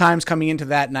a couple times coming into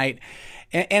that night.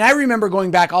 And I remember going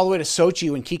back all the way to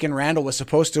Sochi when Keegan Randall was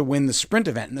supposed to win the sprint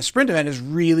event. And the sprint event is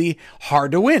really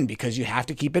hard to win because you have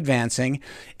to keep advancing.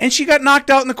 And she got knocked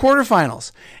out in the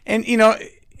quarterfinals. And,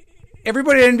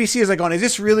 everybody at NBC is like going, is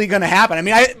this really going to happen? I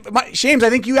mean, Shames, I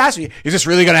think you asked me, is this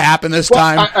really going to happen this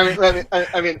time?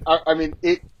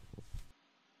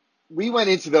 We went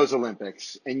into those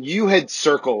Olympics and you had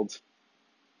circled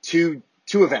two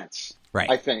events,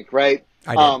 right? I think, right?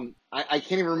 I did. I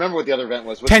can't even remember what the other event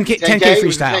was. 10K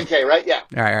freestyle. 10K, right? Yeah.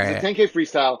 All right. 10K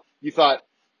freestyle. You thought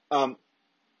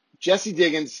Jessie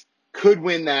Diggins could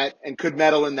win that and could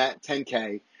medal in that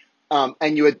 10K,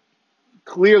 and you had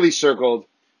clearly circled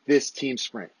this team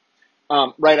sprint,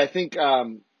 right? I think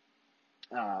the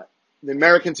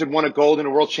Americans had won a gold in a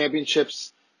World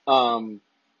Championships the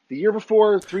year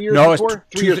before, 3 years before? No, it was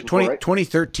 3 years before, right?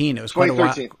 2013. It was quite a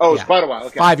while. 2013. Oh, it was quite a while.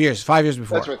 Okay. 5 years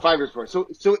before. That's right, 5 years before. So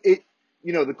it,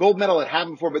 the gold medal had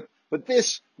happened before, but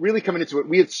this really coming into it,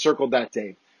 we had circled that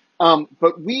day.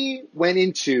 But we went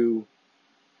into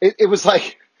it was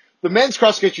like the men's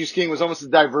cross country skiing was almost a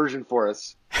diversion for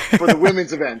us for the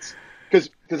women's events.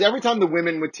 Because every time the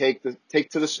women would take to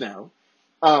the snow,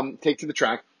 take to the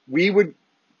track, we would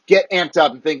get amped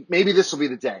up and think maybe this will be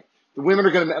the day. The women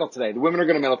are going to medal today. The women are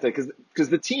going to medal today because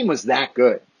the team was that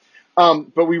good.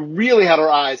 But we really had our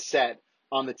eyes set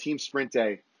on the team sprint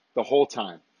day the whole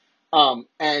time.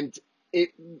 And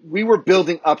we were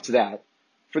building up to that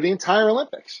for the entire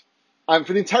Olympics.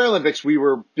 For the entire Olympics, we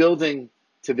were building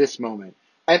to this moment.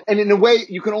 And in a way,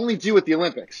 you can only do at the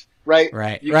Olympics, right?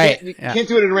 You can't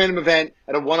do it at a random event,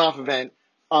 at a one-off event.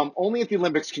 Only at the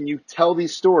Olympics can you tell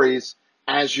these stories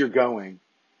as you're going.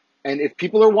 And if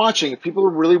people are watching, if people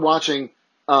are really watching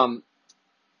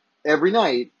every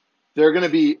night, they're going to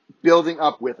be building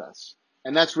up with us.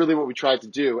 And that's really what we tried to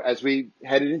do as we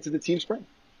headed into the team sprint.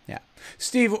 Yeah.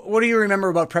 Steve, what do you remember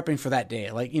about prepping for that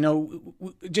day? Like,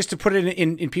 just to put it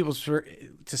in people's, to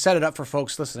set it up for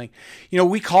folks listening,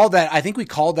 we called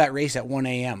that race at 1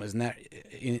 a.m. Isn't that?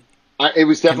 It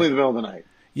was definitely the middle of the night.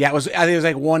 Yeah, I think it was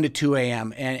like 1 to 2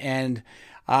 a.m. And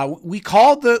we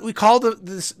called the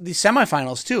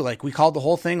semifinals too. Like we called the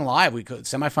whole thing live. We called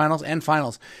semifinals and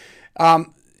finals. I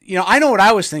know what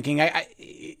I was thinking.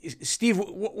 Steve,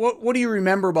 what do you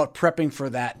remember about prepping for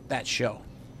that show?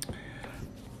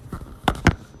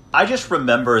 I just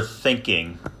remember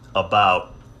thinking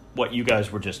about what you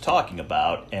guys were just talking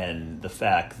about and the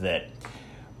fact that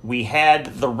we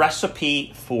had the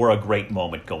recipe for a great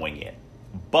moment going in,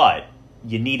 but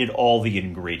you needed all the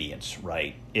ingredients,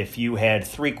 right? If you had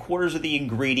 3/4 of the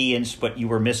ingredients, but you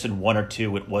were missing one or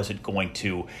two, it wasn't going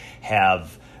to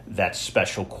have that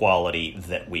special quality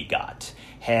that we got.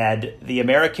 Had the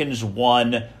Americans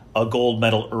won a gold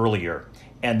medal earlier,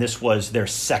 and this was their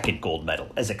second gold medal,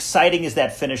 as exciting as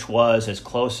that finish was, as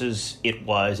close as it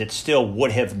was, it still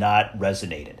would have not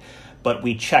resonated. But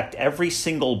we checked every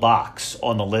single box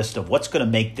on the list of what's going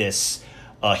to make this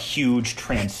a huge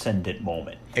transcendent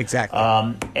moment. Exactly.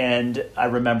 And I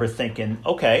remember thinking,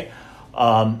 okay,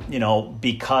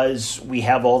 because we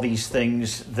have all these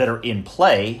things that are in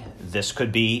play, this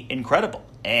could be incredible.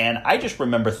 And I just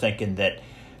remember thinking that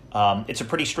it's a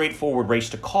pretty straightforward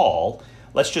race to call.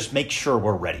 Let's just make sure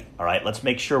we're ready. All right. Let's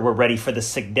make sure we're ready for the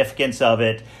significance of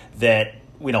it, that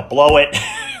we don't blow it,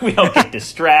 we don't get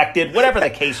distracted, whatever the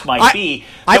case might be.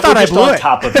 I thought I blew it.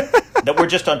 Top of it. That we're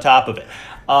just on top of it.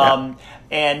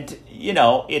 And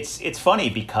it's funny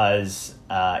because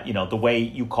the way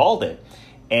you called it,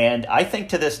 and I think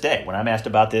to this day, when I'm asked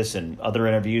about this and other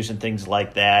interviews and things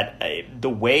like that, the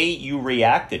way you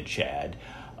reacted, Chad,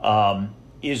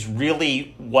 is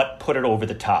really what put it over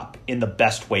the top in the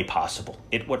best way possible.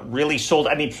 What really sold.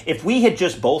 I mean, if we had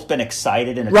just both been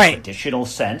excited in a traditional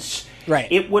sense,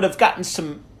 it would have gotten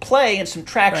some play and some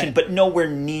traction, but nowhere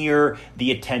near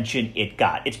the attention it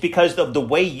got. It's because of the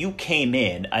way you came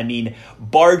in. I mean,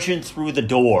 barging through the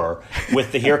door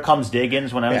with the "Here Comes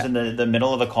Diggins" when I was in the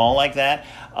middle of the call like that,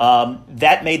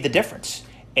 that made the difference.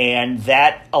 And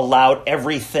that allowed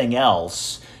everything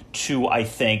else to, I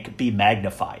think, be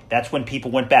magnified. That's when people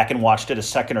went back and watched it a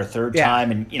second or third time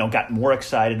and, got more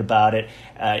excited about it.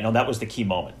 That was the key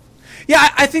moment. Yeah,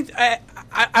 I think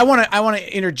I want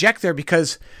to interject there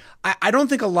because I don't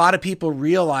think a lot of people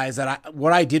realize that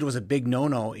what I did was a big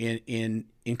no-no in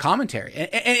commentary.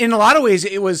 And in a lot of ways,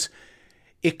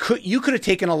 you could have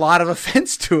taken a lot of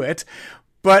offense to it,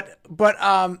 but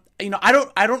I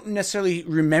don't necessarily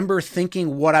remember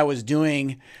thinking what I was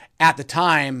doing at the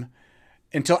time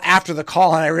until after the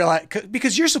call, and I realized,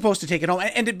 because you're supposed to take it home.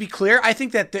 And to be clear, I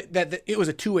think that it was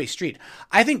a two-way street.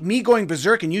 I think me going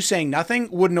berserk and you saying nothing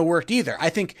wouldn't have worked either. I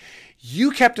think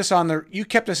you kept the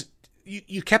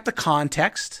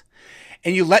context,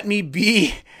 and you let me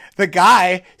be the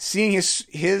guy seeing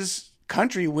his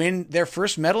country win their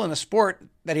first medal in a sport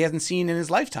that he hasn't seen in his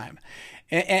lifetime.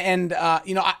 And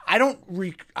I don't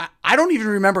even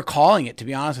remember calling it, to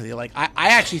be honest with you. Like I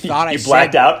actually thought I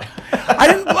blacked out. I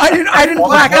didn't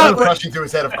black out. Rushing through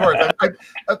his head, of course. I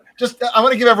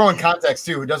want to give everyone context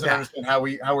too, who doesn't understand how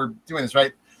we're doing this,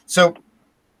 right? So,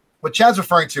 what Chad's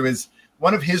referring to is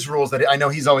one of his rules that I know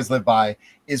he's always lived by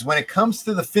is when it comes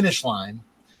to the finish line,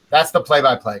 that's the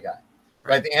play-by-play guy,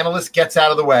 right? The analyst gets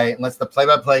out of the way and lets the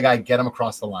play-by-play guy get him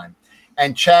across the line.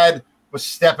 And Chad was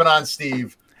stepping on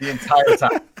Steve the entire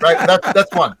time, right?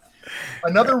 That's one.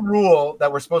 Another rule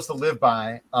that we're supposed to live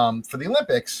by for the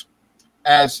Olympics,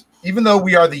 as even though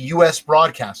we are the U.S.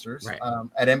 broadcasters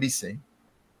at NBC,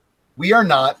 we are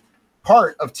not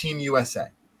part of Team USA.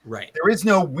 Right. There is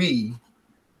no we.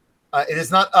 It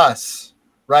is not us,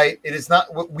 right? It is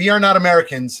not. We are not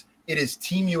Americans. It is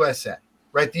Team USA,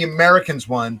 right? The Americans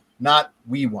won, not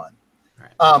we won.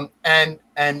 Right. And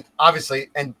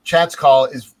obviously, and Chad's call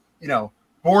is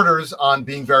borders on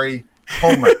being very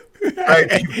homer. Right?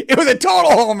 It was a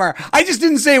total homer. I just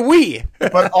didn't say we.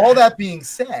 But all that being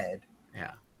said,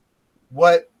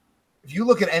 if you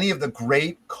look at any of the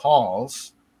great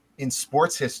calls in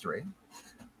sports history,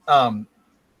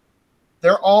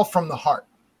 they're all from the heart,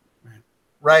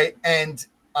 right? And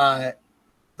the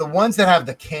ones that have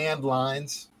the canned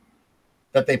lines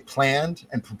that they planned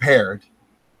and prepared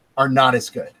are not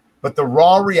as good. But the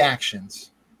raw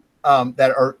reactions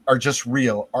that are just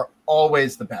real are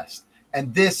always the best.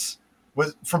 And this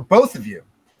was for both of you.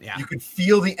 Yeah. You could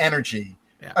feel the energy.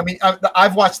 Yeah. I mean,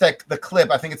 I've watched the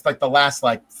clip. I think it's like the last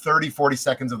 30, 40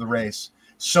 seconds of the race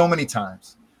so many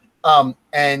times.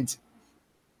 And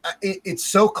it's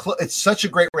such a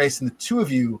great race. And the two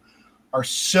of you are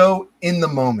so in the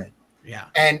moment. Yeah.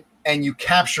 And you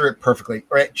capture it perfectly.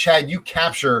 Right, Chad, you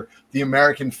capture the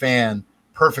American fan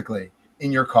perfectly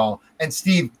in your call. And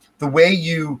Steve, the way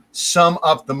you sum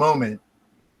up the moment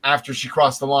after she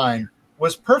crossed the line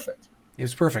was perfect. It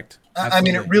was perfect. Absolutely.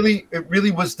 I mean, it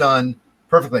really was done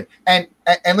perfectly. And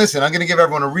listen, I'm going to give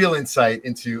everyone a real insight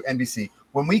into NBC.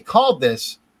 When we called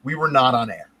this, we were not on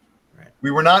air. Right.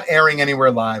 We were not airing anywhere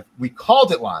live. We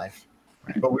called it live,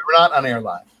 but we were not on air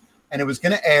live. And it was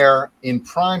going to air in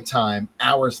prime time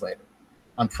hours later.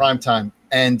 on primetime.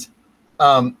 And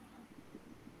and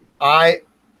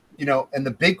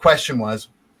the big question was,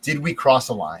 did we cross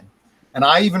a line? And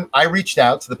I reached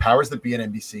out to the powers that be at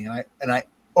NBC, and I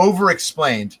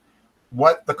over-explained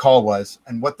what the call was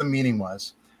and what the meaning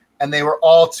was, and they were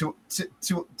all to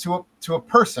a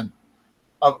person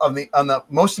on the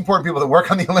most important people that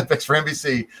work on the Olympics for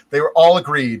NBC. They were all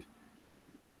agreed,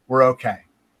 we're okay.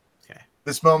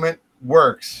 This moment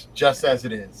works just as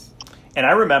it is. And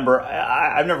I remember,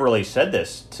 I've never really said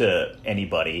this to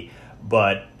anybody,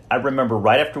 but I remember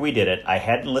right after we did it, I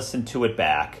hadn't listened to it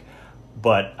back,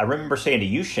 but I remember saying to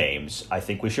you, Shames, I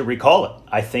think we should recall it.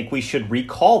 I think we should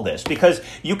recall this, because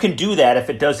you can do that if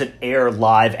it doesn't air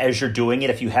live as you're doing it,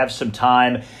 if you have some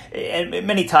time. And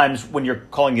many times when you're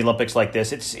calling the Olympics like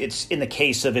this, it's in the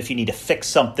case of if you need to fix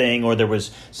something or there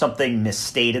was something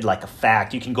misstated, like a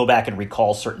fact, you can go back and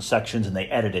recall certain sections and they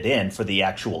edit it in for the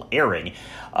actual airing.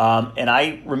 And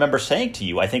I remember saying to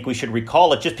you, I think we should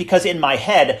recall it, just because in my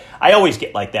head, I always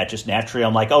get like that just naturally.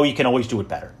 I'm like, oh, you can always do it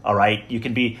better. All right. You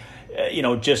can be,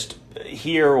 just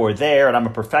here or there. And I'm a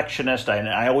perfectionist.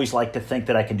 I always like to think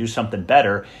that I can do something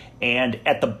better. And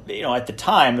at the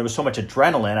time, there was so much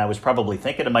adrenaline. I was probably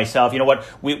thinking to myself, you know what,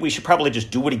 we should probably just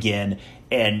do it again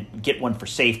and get one for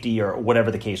safety or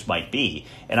whatever the case might be.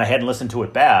 And I hadn't listened to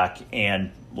it back.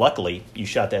 And luckily, you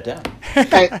shot that down.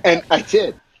 And I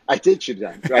did. I did shoot it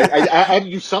down. Right? I had to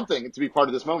do something to be part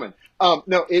of this moment.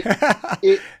 No,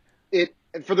 it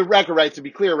for the record, right, to be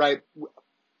clear, right,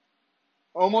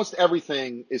 almost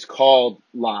everything is called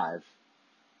live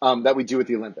that we do at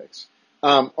the Olympics.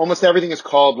 Almost everything is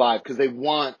called live because they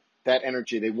want that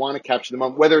energy. They want to capture the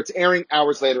moment, whether it's airing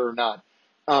hours later or not.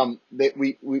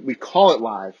 We call it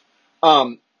live.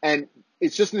 And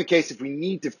it's just in the case if we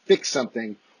need to fix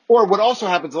something, or what also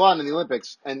happens a lot in the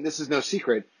Olympics, and this is no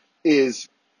secret, is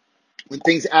when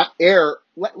things air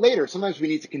later, sometimes we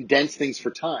need to condense things for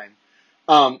time.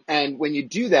 And when you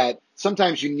do that,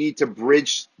 sometimes you need to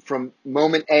bridge from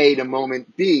moment A to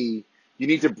moment B. You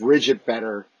need to bridge it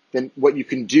better than what you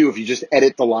can do if you just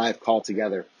edit the live call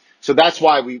together. So that's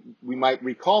why we might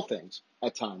recall things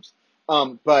at times.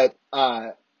 But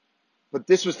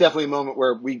this was definitely a moment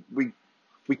where we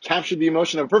captured the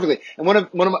emotion of it perfectly. And one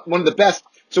of the best.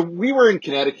 So we were in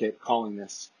Connecticut calling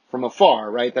this from afar,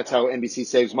 right? That's how NBC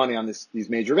saves money on these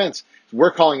major events.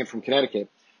 We're calling it from Connecticut.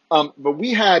 But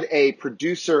we had a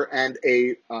producer and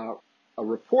a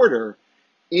reporter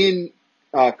in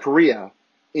Korea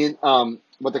in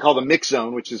what they call the mix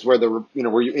zone, which is where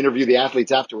where you interview the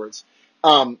athletes afterwards.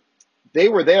 They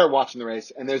were there watching the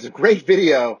race, and there's a great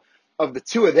video of the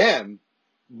two of them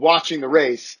watching the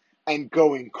race and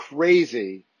going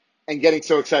crazy and getting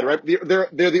so excited. Right?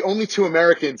 They're the only two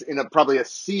Americans in probably a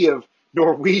sea of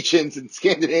Norwegians and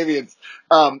Scandinavians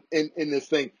in this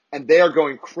thing, and they are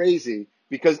going crazy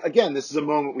because, again, this is a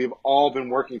moment we've all been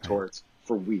working towards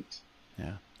for weeks.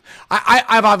 Yeah.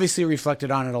 I've obviously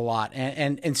reflected on it a lot.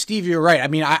 And Steve, you're right. I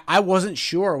mean, I wasn't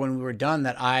sure when we were done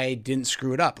that I didn't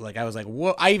screw it up. Like, I was like,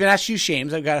 well, I even asked you,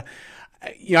 Shames, I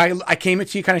came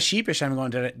at you kind of sheepish. I'm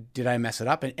going, did I mess it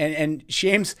up? And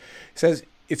Shames says,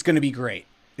 it's going to be great.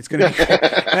 It's going to be great.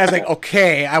 And I was like,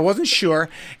 okay, I wasn't sure.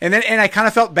 And I kind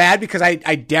of felt bad because I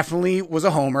definitely was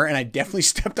a homer and I definitely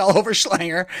stepped all over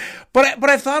Schlanger. But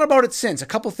I've thought about it since. A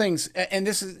couple things. And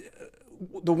this is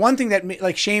the one thing that,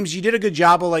 like, Shames, you did a good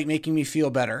job of, like, making me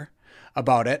feel better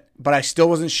about it, but I still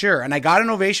wasn't sure. And I got an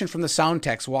ovation from the sound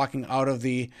techs walking out of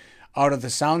the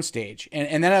sound stage.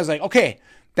 And then I was like, okay,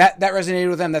 that resonated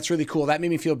with them. That's really cool. That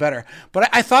made me feel better. But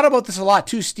I thought about this a lot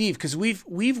too, Steve, because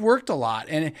we've worked a lot,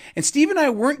 and Steve and I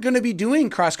weren't going to be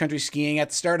doing cross country skiing at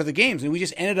the start of the games, and we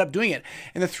just ended up doing it.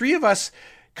 And the three of us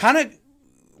kind of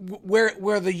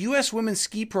where the U.S. women's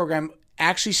ski program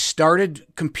actually started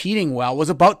competing well was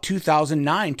about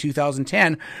 2009,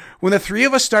 2010, when the three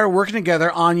of us started working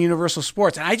together on Universal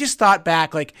Sports. And I just thought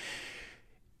back, like,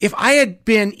 if I had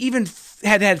been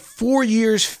had 4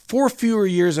 fewer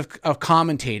years of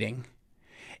commentating,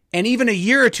 and even a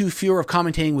year or two fewer of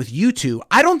commentating with you two,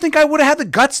 I don't think I would have had the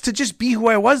guts to just be who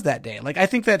I was that day. Like, I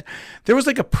think that there was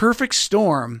like a perfect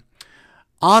storm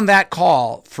on that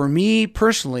call for me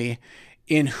personally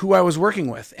in who I was working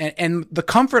with, and the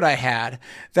comfort I had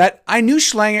that I knew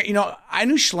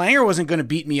Schlanger wasn't going to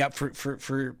beat me up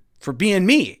for being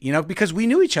me, because we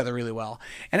knew each other really well.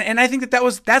 And I think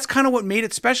that's kind of what made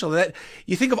it special, that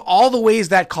you think of all the ways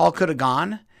that call could have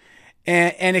gone,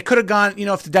 and it could have gone,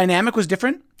 if the dynamic was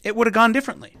different, it would have gone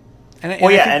differently.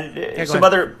 And some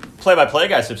other play-by-play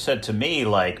guys have said to me,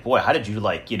 like, boy, how did you,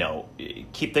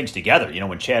 keep things together,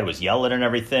 when Chad was yelling and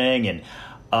everything. And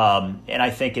And I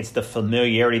think it's the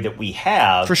familiarity that we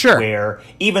have, For sure. where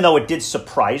even though it did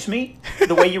surprise me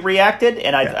the way you reacted,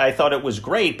 and I thought it was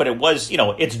great, but it was,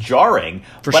 it's jarring.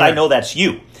 For but sure. I know that's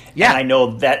you. Yeah. And I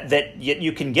know that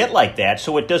you can get like that,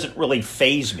 so it doesn't really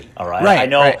faze me. All right. Right, I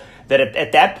know right. that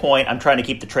at that point, I'm trying to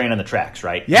keep the train on the tracks.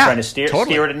 Right. Yeah, I'm trying to steer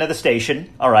it into the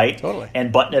station. All right. Totally.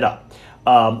 And button it up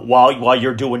while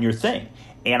you're doing your thing.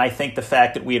 And I think the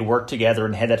fact that we had worked together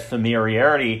and had that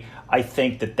familiarity, I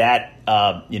think that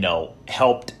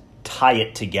helped tie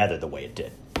it together the way it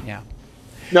did. Yeah.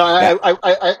 No,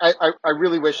 I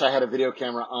really wish I had a video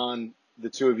camera on the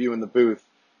two of you in the booth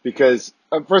because,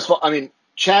 first of all, I mean,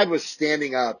 Chad was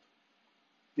standing up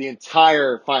the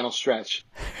entire final stretch,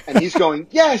 and he's going,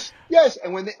 yes, yes.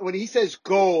 And when he says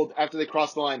gold after they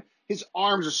cross the line, his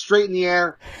arms are straight in the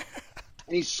air,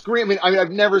 and he's screaming. I mean,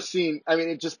 I've never seen. I mean,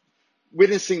 it just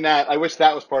witnessing that. I wish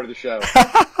that was part of the show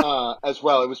as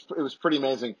well. It was pretty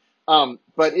amazing.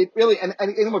 But it really,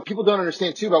 and what people don't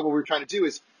understand too about what we're trying to do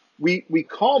is we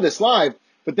call this live,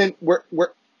 but then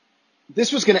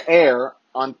this was going to air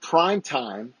on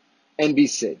primetime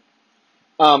NBC,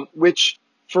 which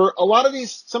for a lot of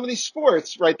some of these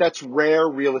sports, right, that's rare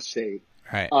real estate.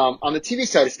 Right. On the TV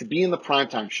side is to be in the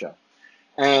primetime show.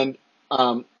 And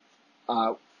I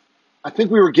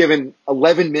think we were given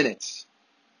 11 minutes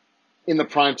in the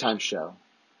primetime show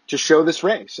to show this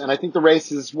race. And I think the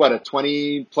race is, what, a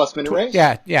 20-plus minute race?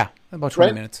 Yeah, about 20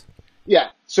 Right? minutes. Yeah.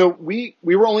 So we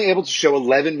were only able to show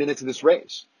 11 minutes of this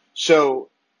race. So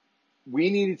we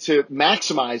needed to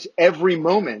maximize every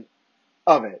moment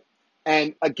of it.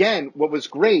 And again, what was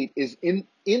great is in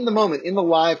the moment, in the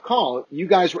live call, you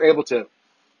guys were able to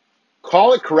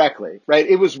call it correctly, right?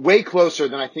 It was way closer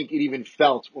than I think it even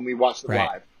felt when we watched it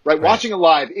live, right? Watching it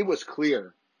live, it was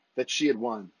clear that she had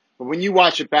won. But when you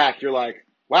watch it back, you're like,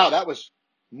 wow, that was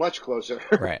much closer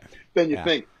than you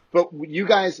think. But you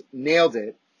guys nailed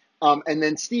it. And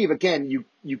then Steve, again,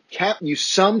 you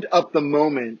summed up the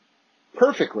moment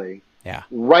perfectly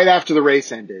right after the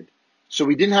race ended. So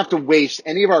we didn't have to waste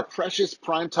any of our precious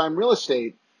primetime real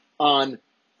estate on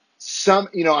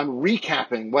on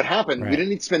recapping what happened. We didn't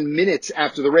need to spend minutes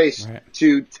after the race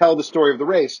to tell the story of the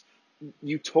race.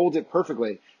 You told it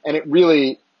perfectly. And it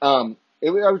really, it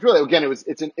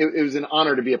was an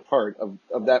honor to be a part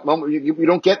of that moment. You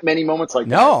don't get many moments like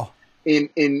that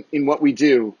in what we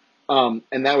do.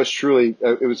 And that was truly,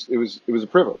 it was a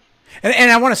privilege.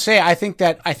 And I want to say, I think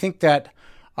that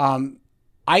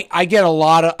I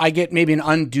get maybe an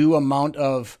undue amount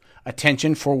of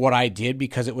attention for what I did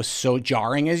because it was so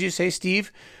jarring, as you say,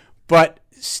 Steve. But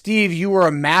Steve, you were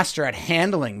a master at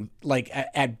handling,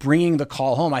 at bringing the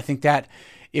call home. I think that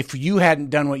if you hadn't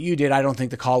done what you did, I don't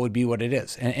think the call would be what it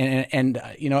is. And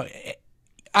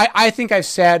I think I've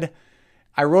said,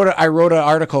 I wrote an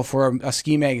article for a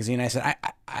ski magazine. I said,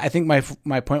 I think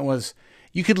my point was,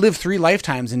 you could live 3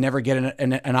 lifetimes and never get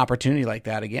an opportunity like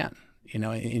that again,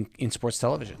 in sports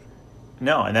television.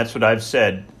 No, and that's what I've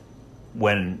said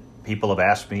when people have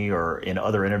asked me or in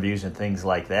other interviews and things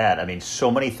like that. I mean,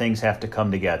 so many things have to come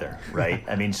together, right?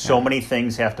 I mean, so many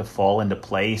things have to fall into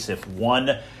place. If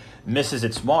one misses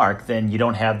its mark, then you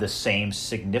don't have the same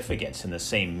significance and the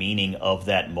same meaning of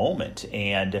that moment.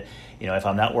 And if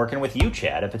I'm not working with you,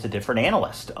 Chad, if it's a different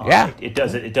analyst,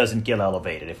 it doesn't get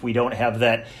elevated. If we don't have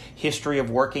that history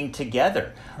of working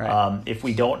together, if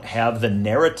we don't have the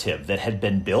narrative that had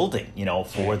been building,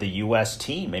 for the U.S.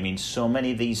 team, I mean, so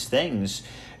many of these things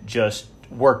just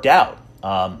worked out.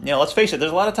 Let's face it,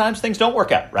 there's a lot of times things don't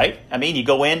work out, right? I mean, you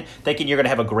go in thinking you're going to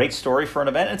have a great story for an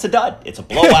event, and it's a dud. It's a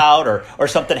blowout or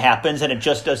something happens and it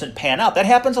just doesn't pan out. That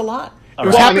happens a lot.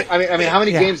 Well, I mean, how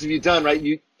many games have you done, right?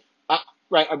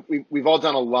 We've all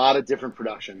done a lot of different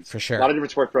productions. For sure. A lot of different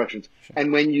sport productions. Sure.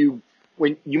 And when you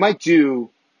might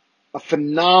do a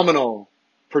phenomenal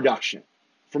production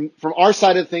from our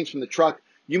side of things, from the truck,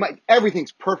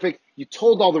 everything's perfect. You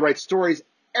told all the right stories.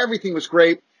 Everything was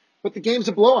great, but the game's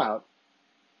a blowout.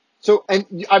 So, and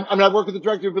I've worked with the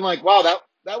director who've been like, wow,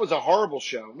 that was a horrible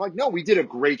show. I'm like, no, we did a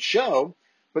great show,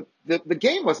 but the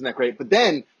game wasn't that great. But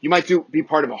then you might be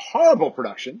part of a horrible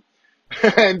production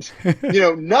and,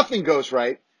 nothing goes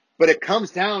right, but it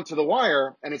comes down to the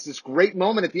wire and it's this great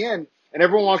moment at the end and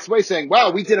everyone walks away saying,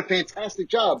 wow, we did a fantastic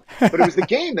job, but it was the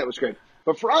game that was great.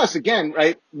 But for us, again,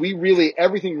 right,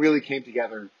 everything really came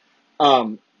together,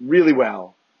 really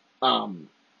well.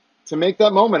 To make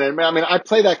that moment. And I mean, I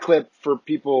play that clip for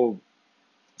people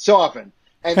so often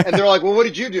and they're like, well, what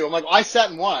did you do? I'm like, I sat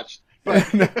and watched, but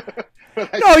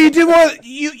No, you did more.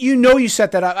 You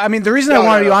set that up. I mean, the reason I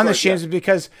wanted you on this, James, is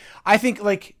because I think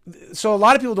so a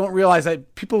lot of people don't realize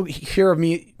that people hear of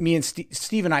me and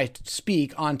Steve and I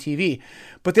speak on TV,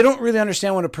 but they don't really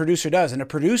understand what a producer does. And a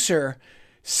producer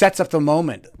sets up the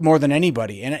moment more than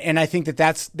anybody. And I think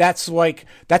that's why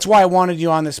I wanted you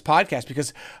on this podcast,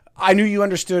 because I knew you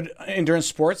understood endurance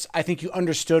sports. I think you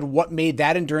understood what made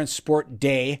that endurance sport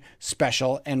day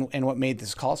special and what made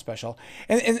this call special.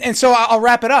 And so I'll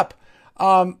wrap it up.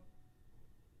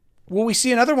 Will we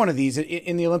see another one of these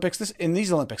in the Olympics? In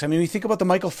these Olympics, I mean, we think about the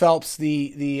Michael Phelps,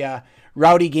 the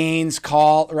Rowdy Gaines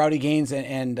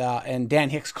and Dan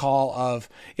Hicks call of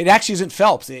it. Actually, isn't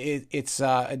Phelps? It's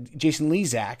Jason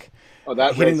Lezak. Oh,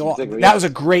 that hitting the wall. That was a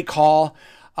great call.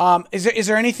 Is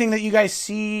there anything that you guys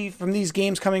see from these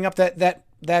games coming up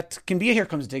that can be a Here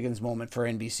Comes Diggins moment for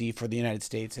NBC, for the United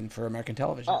States, and for American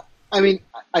television? I mean,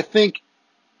 I think,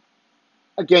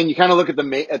 again, you kind of look at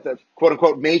the quote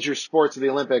unquote major sports of the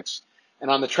Olympics,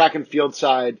 and on the track and field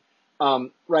side,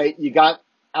 right, you got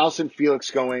Allyson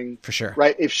Felix going, for sure,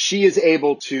 right? If she is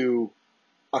able to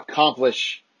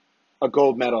accomplish a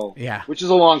gold medal, yeah, which is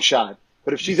a long shot,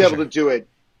 but if she's able to do it,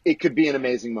 it could be an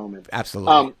amazing moment.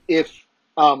 Absolutely. If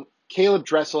Caleb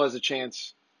Dressel has a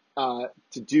chance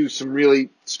to do some really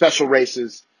special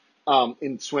races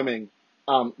in swimming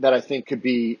that I think could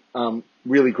be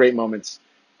really great moments.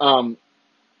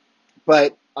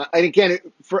 But and again,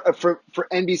 for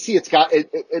NBC,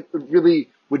 it really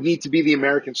would need to be the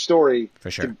American story for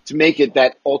sure to make it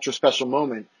that ultra special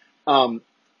moment. I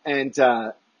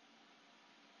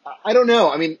don't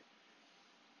know. I mean,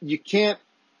 you can't.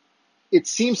 It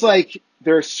seems like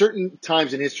there are certain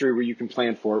times in history where you can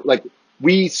plan for it. Like,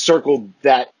 we circled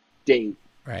that date,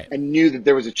 right, and knew that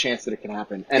there was a chance that it can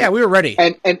happen. And, yeah, we were ready.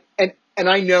 And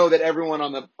I know that everyone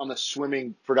on the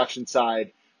swimming production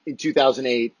side in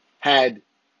 2008 had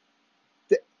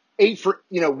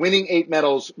winning 8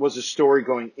 medals was a story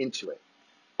going into it.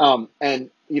 And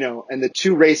the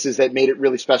 2 races that made it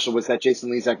really special was that Jason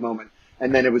Lezak moment,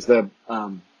 and then it was the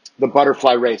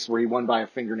butterfly race where he won by a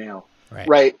fingernail.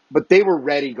 Right. But they were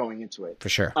ready going into it. For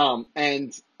sure.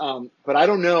 But I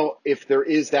don't know if there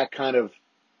is that kind of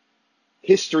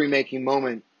history making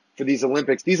moment for these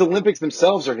Olympics. These Olympics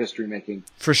themselves are history making.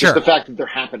 For sure. Just the fact that they're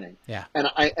happening. Yeah.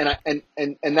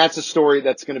 And that's a story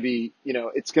that's going to be,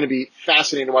 it's going to be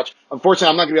fascinating to watch. Unfortunately,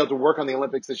 I'm not going to be able to work on the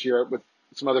Olympics this year with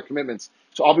some other commitments.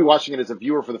 So I'll be watching it as a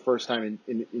viewer for the first time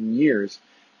in years.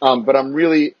 But I'm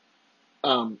really,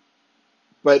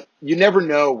 but you never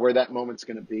know where that moment's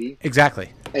going to be. Exactly.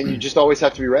 And you just always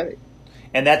have to be ready.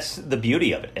 And that's the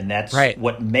beauty of it. And that's right.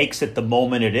 What makes it the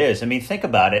moment it is. I mean, think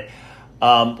about it.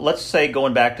 Let's say,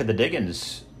 going back to the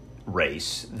Diggins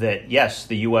race, that yes,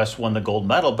 the U.S. won the gold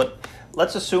medal, but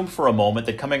let's assume for a moment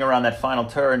that coming around that final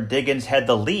turn, Diggins had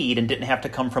the lead and didn't have to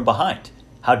come from behind.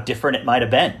 How different it might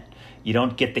have been. You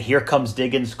don't get the "Here Comes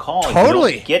Diggins" call.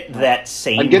 Totally. You don't get that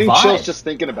same I'm getting vibe. chills just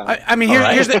thinking about it. I mean,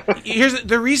 here's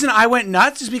the reason I went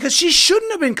nuts is because she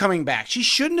shouldn't have been coming back. She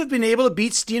shouldn't have been able to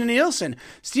beat Stina Nielsen.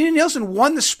 Stina Nielsen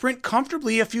won the sprint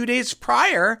comfortably a few days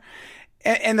prior,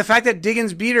 and the fact that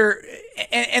Diggins beat her.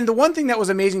 And the one thing that was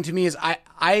amazing to me is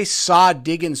I saw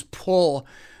Diggins pull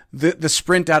the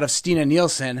sprint out of Stina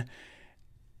Nielsen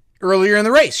earlier in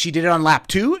the race. She did it on lap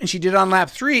 2 and she did it on lap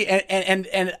 3,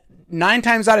 and 9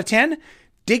 times out of 10,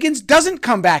 Diggins doesn't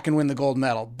come back and win the gold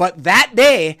medal. But that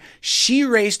day, she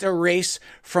raced a race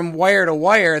from wire to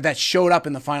wire that showed up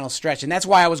in the final stretch, and that's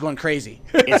why I was going crazy.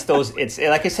 It's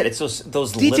like I said, it's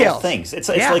those details. Little things. It's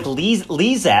like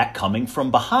Lezak coming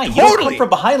from behind. Totally. You don't come from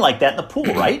behind like that in the pool,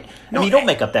 right? I mean, you don't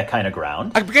make up that kind of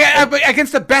ground.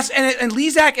 Against the best, and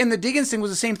Lezak and the Diggins thing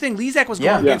was the same thing. Lezak was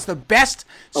going against the best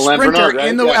sprinter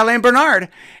in the Alain Bernard,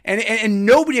 and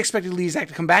nobody expected Lezak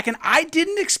to come back, and I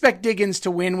didn't expect Diggins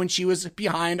to win when she was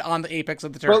behind on the apex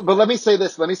of the turn. But let me say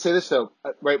this though,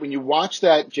 right? When you watch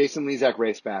that Jason Lezak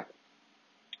race back,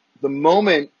 the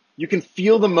moment, you can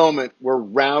feel the moment where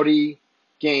Rowdy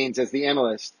Gaines, as the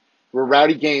analyst, where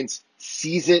Rowdy Gaines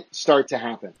sees it start to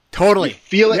happen. Totally. You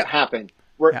feel it happen,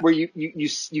 where you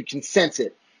can sense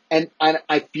it. And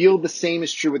I feel the same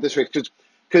is true with this race,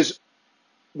 because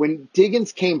when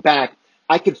Diggins came back,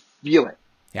 I could feel it.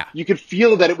 Yeah. You could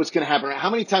feel that it was going to happen. How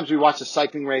many times we watched a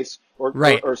cycling race or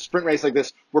a sprint race like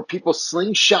this where people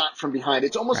slingshot from behind?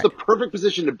 It's almost the perfect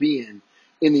position to be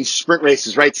in these sprint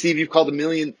races, right? Steve, you've called a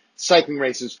million cycling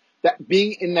races. That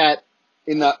being in that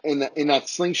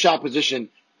slingshot position,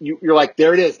 you're like,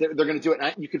 there it is. They're going to do it.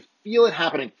 And you could feel it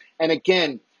happening. And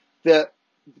again,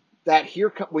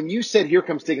 when you said "Here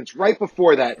Comes Diggins," right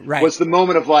before that was the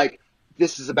moment of like,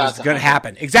 this is about to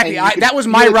happen. Exactly. That was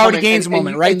my Rowdy Gaines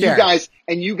moment right there.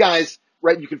 You guys,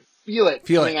 right? You could feel it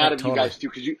coming out of totally. you guys too,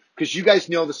 because you guys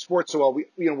know the sport so well.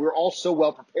 We're all so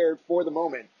well prepared for the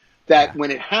moment that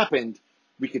when it happened,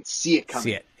 we could see it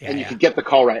coming, and you could get the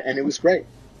call right, and it was great.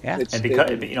 Yeah,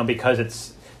 and because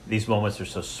it's these moments are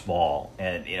so small,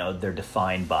 and they're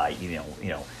defined by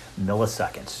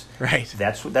milliseconds. Right.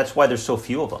 That's why there's so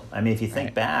few of them. I mean, if you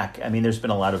think back, I mean, there's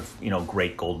been a lot of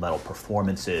great gold medal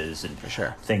performances and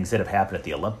things that have happened at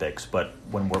the Olympics. But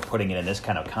when we're putting it in this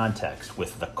kind of context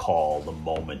with the call, the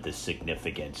moment, the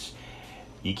significance,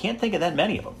 you can't think of that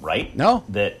many of them, right? No.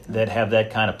 That have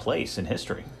that kind of place in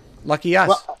history. Lucky us.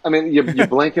 Well, I mean, you're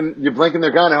blinking, they're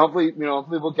gone. And hopefully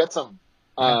we'll get some.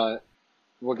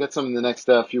 We'll get some in the next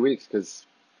few weeks because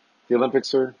the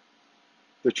Olympics they're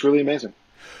truly amazing.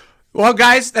 Well,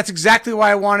 guys, that's exactly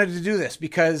why I wanted to do this,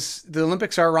 because the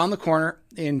Olympics are around the corner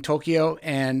in Tokyo,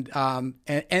 and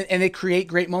they create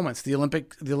great moments. The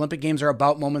Olympic Games are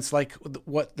about moments like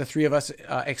what the three of us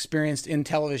experienced in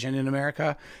television in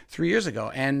America 3 years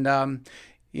ago. And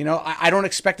I don't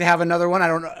expect to have another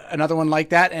one like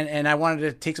that. And I wanted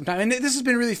to take some time. And this has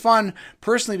been really fun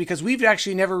personally, because we've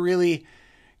actually never really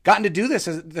gotten to do this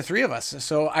as the three of us.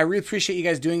 So I really appreciate you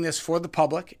guys doing this for the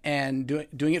public and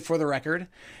doing it for the record,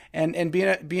 and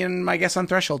being my guest on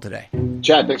Threshold today.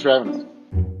 Chad, thanks for having us.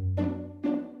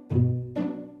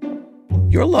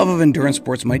 Your love of endurance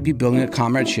sports might be building a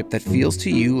comradeship that feels to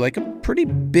you like a pretty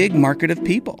big market of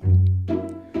people.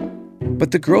 But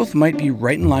the growth might be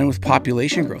right in line with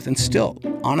population growth, and still,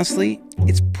 honestly,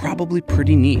 it's probably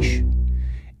pretty niche.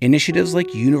 Initiatives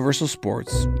like Universal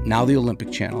Sports, now the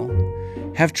Olympic Channel,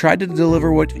 have tried to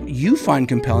deliver what you find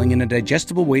compelling in a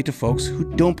digestible way to folks who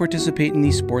don't participate in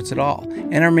these sports at all,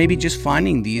 and are maybe just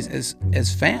finding these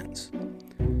as fans.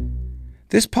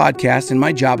 This podcast and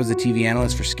my job as a TV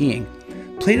analyst for skiing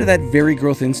play to that very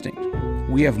growth instinct.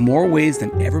 We have more ways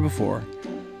than ever before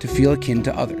to feel akin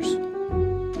to others.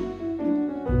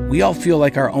 We all feel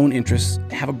like our own interests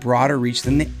have a broader reach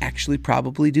than they actually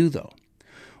probably do, though.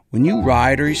 When you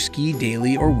ride or ski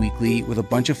daily or weekly with a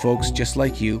bunch of folks just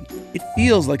like you, it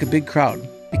feels like a big crowd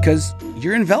because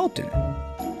you're enveloped in it.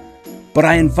 But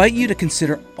I invite you to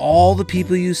consider all the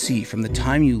people you see from the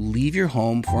time you leave your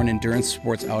home for an endurance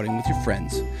sports outing with your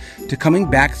friends to coming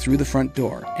back through the front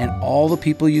door, and all the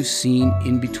people you've seen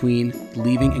in between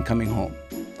leaving and coming home.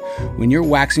 When you're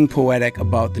waxing poetic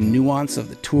about the nuance of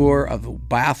the tour, of the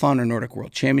biathlon or Nordic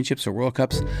World Championships or World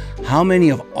Cups, how many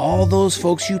of all those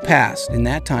folks you passed in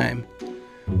that time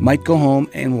might go home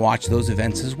and watch those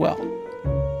events as well?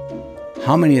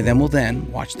 How many of them will then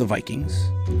watch the Vikings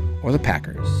or the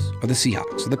Packers or the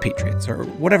Seahawks or the Patriots or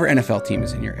whatever NFL team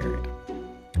is in your area?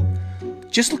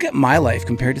 Just look at my life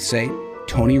compared to, say,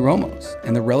 Tony Romo's,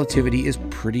 and the relativity is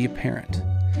pretty apparent.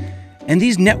 And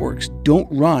these networks don't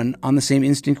run on the same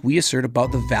instinct we assert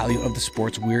about the value of the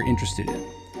sports we're interested in.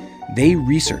 They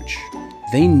research.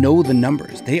 They know the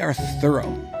numbers. They are thorough.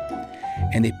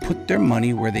 And they put their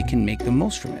money where they can make the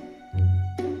most from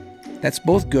it. That's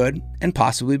both good and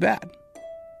possibly bad.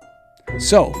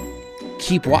 So,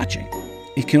 keep watching.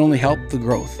 It can only help the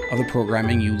growth of the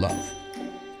programming you love.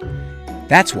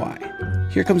 That's why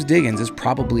Here Comes Diggins is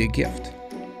probably a gift.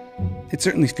 It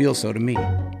certainly feels so to me.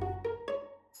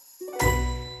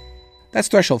 That's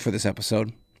Threshold for this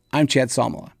episode. I'm Chad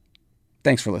Salmela.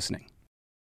 Thanks for listening.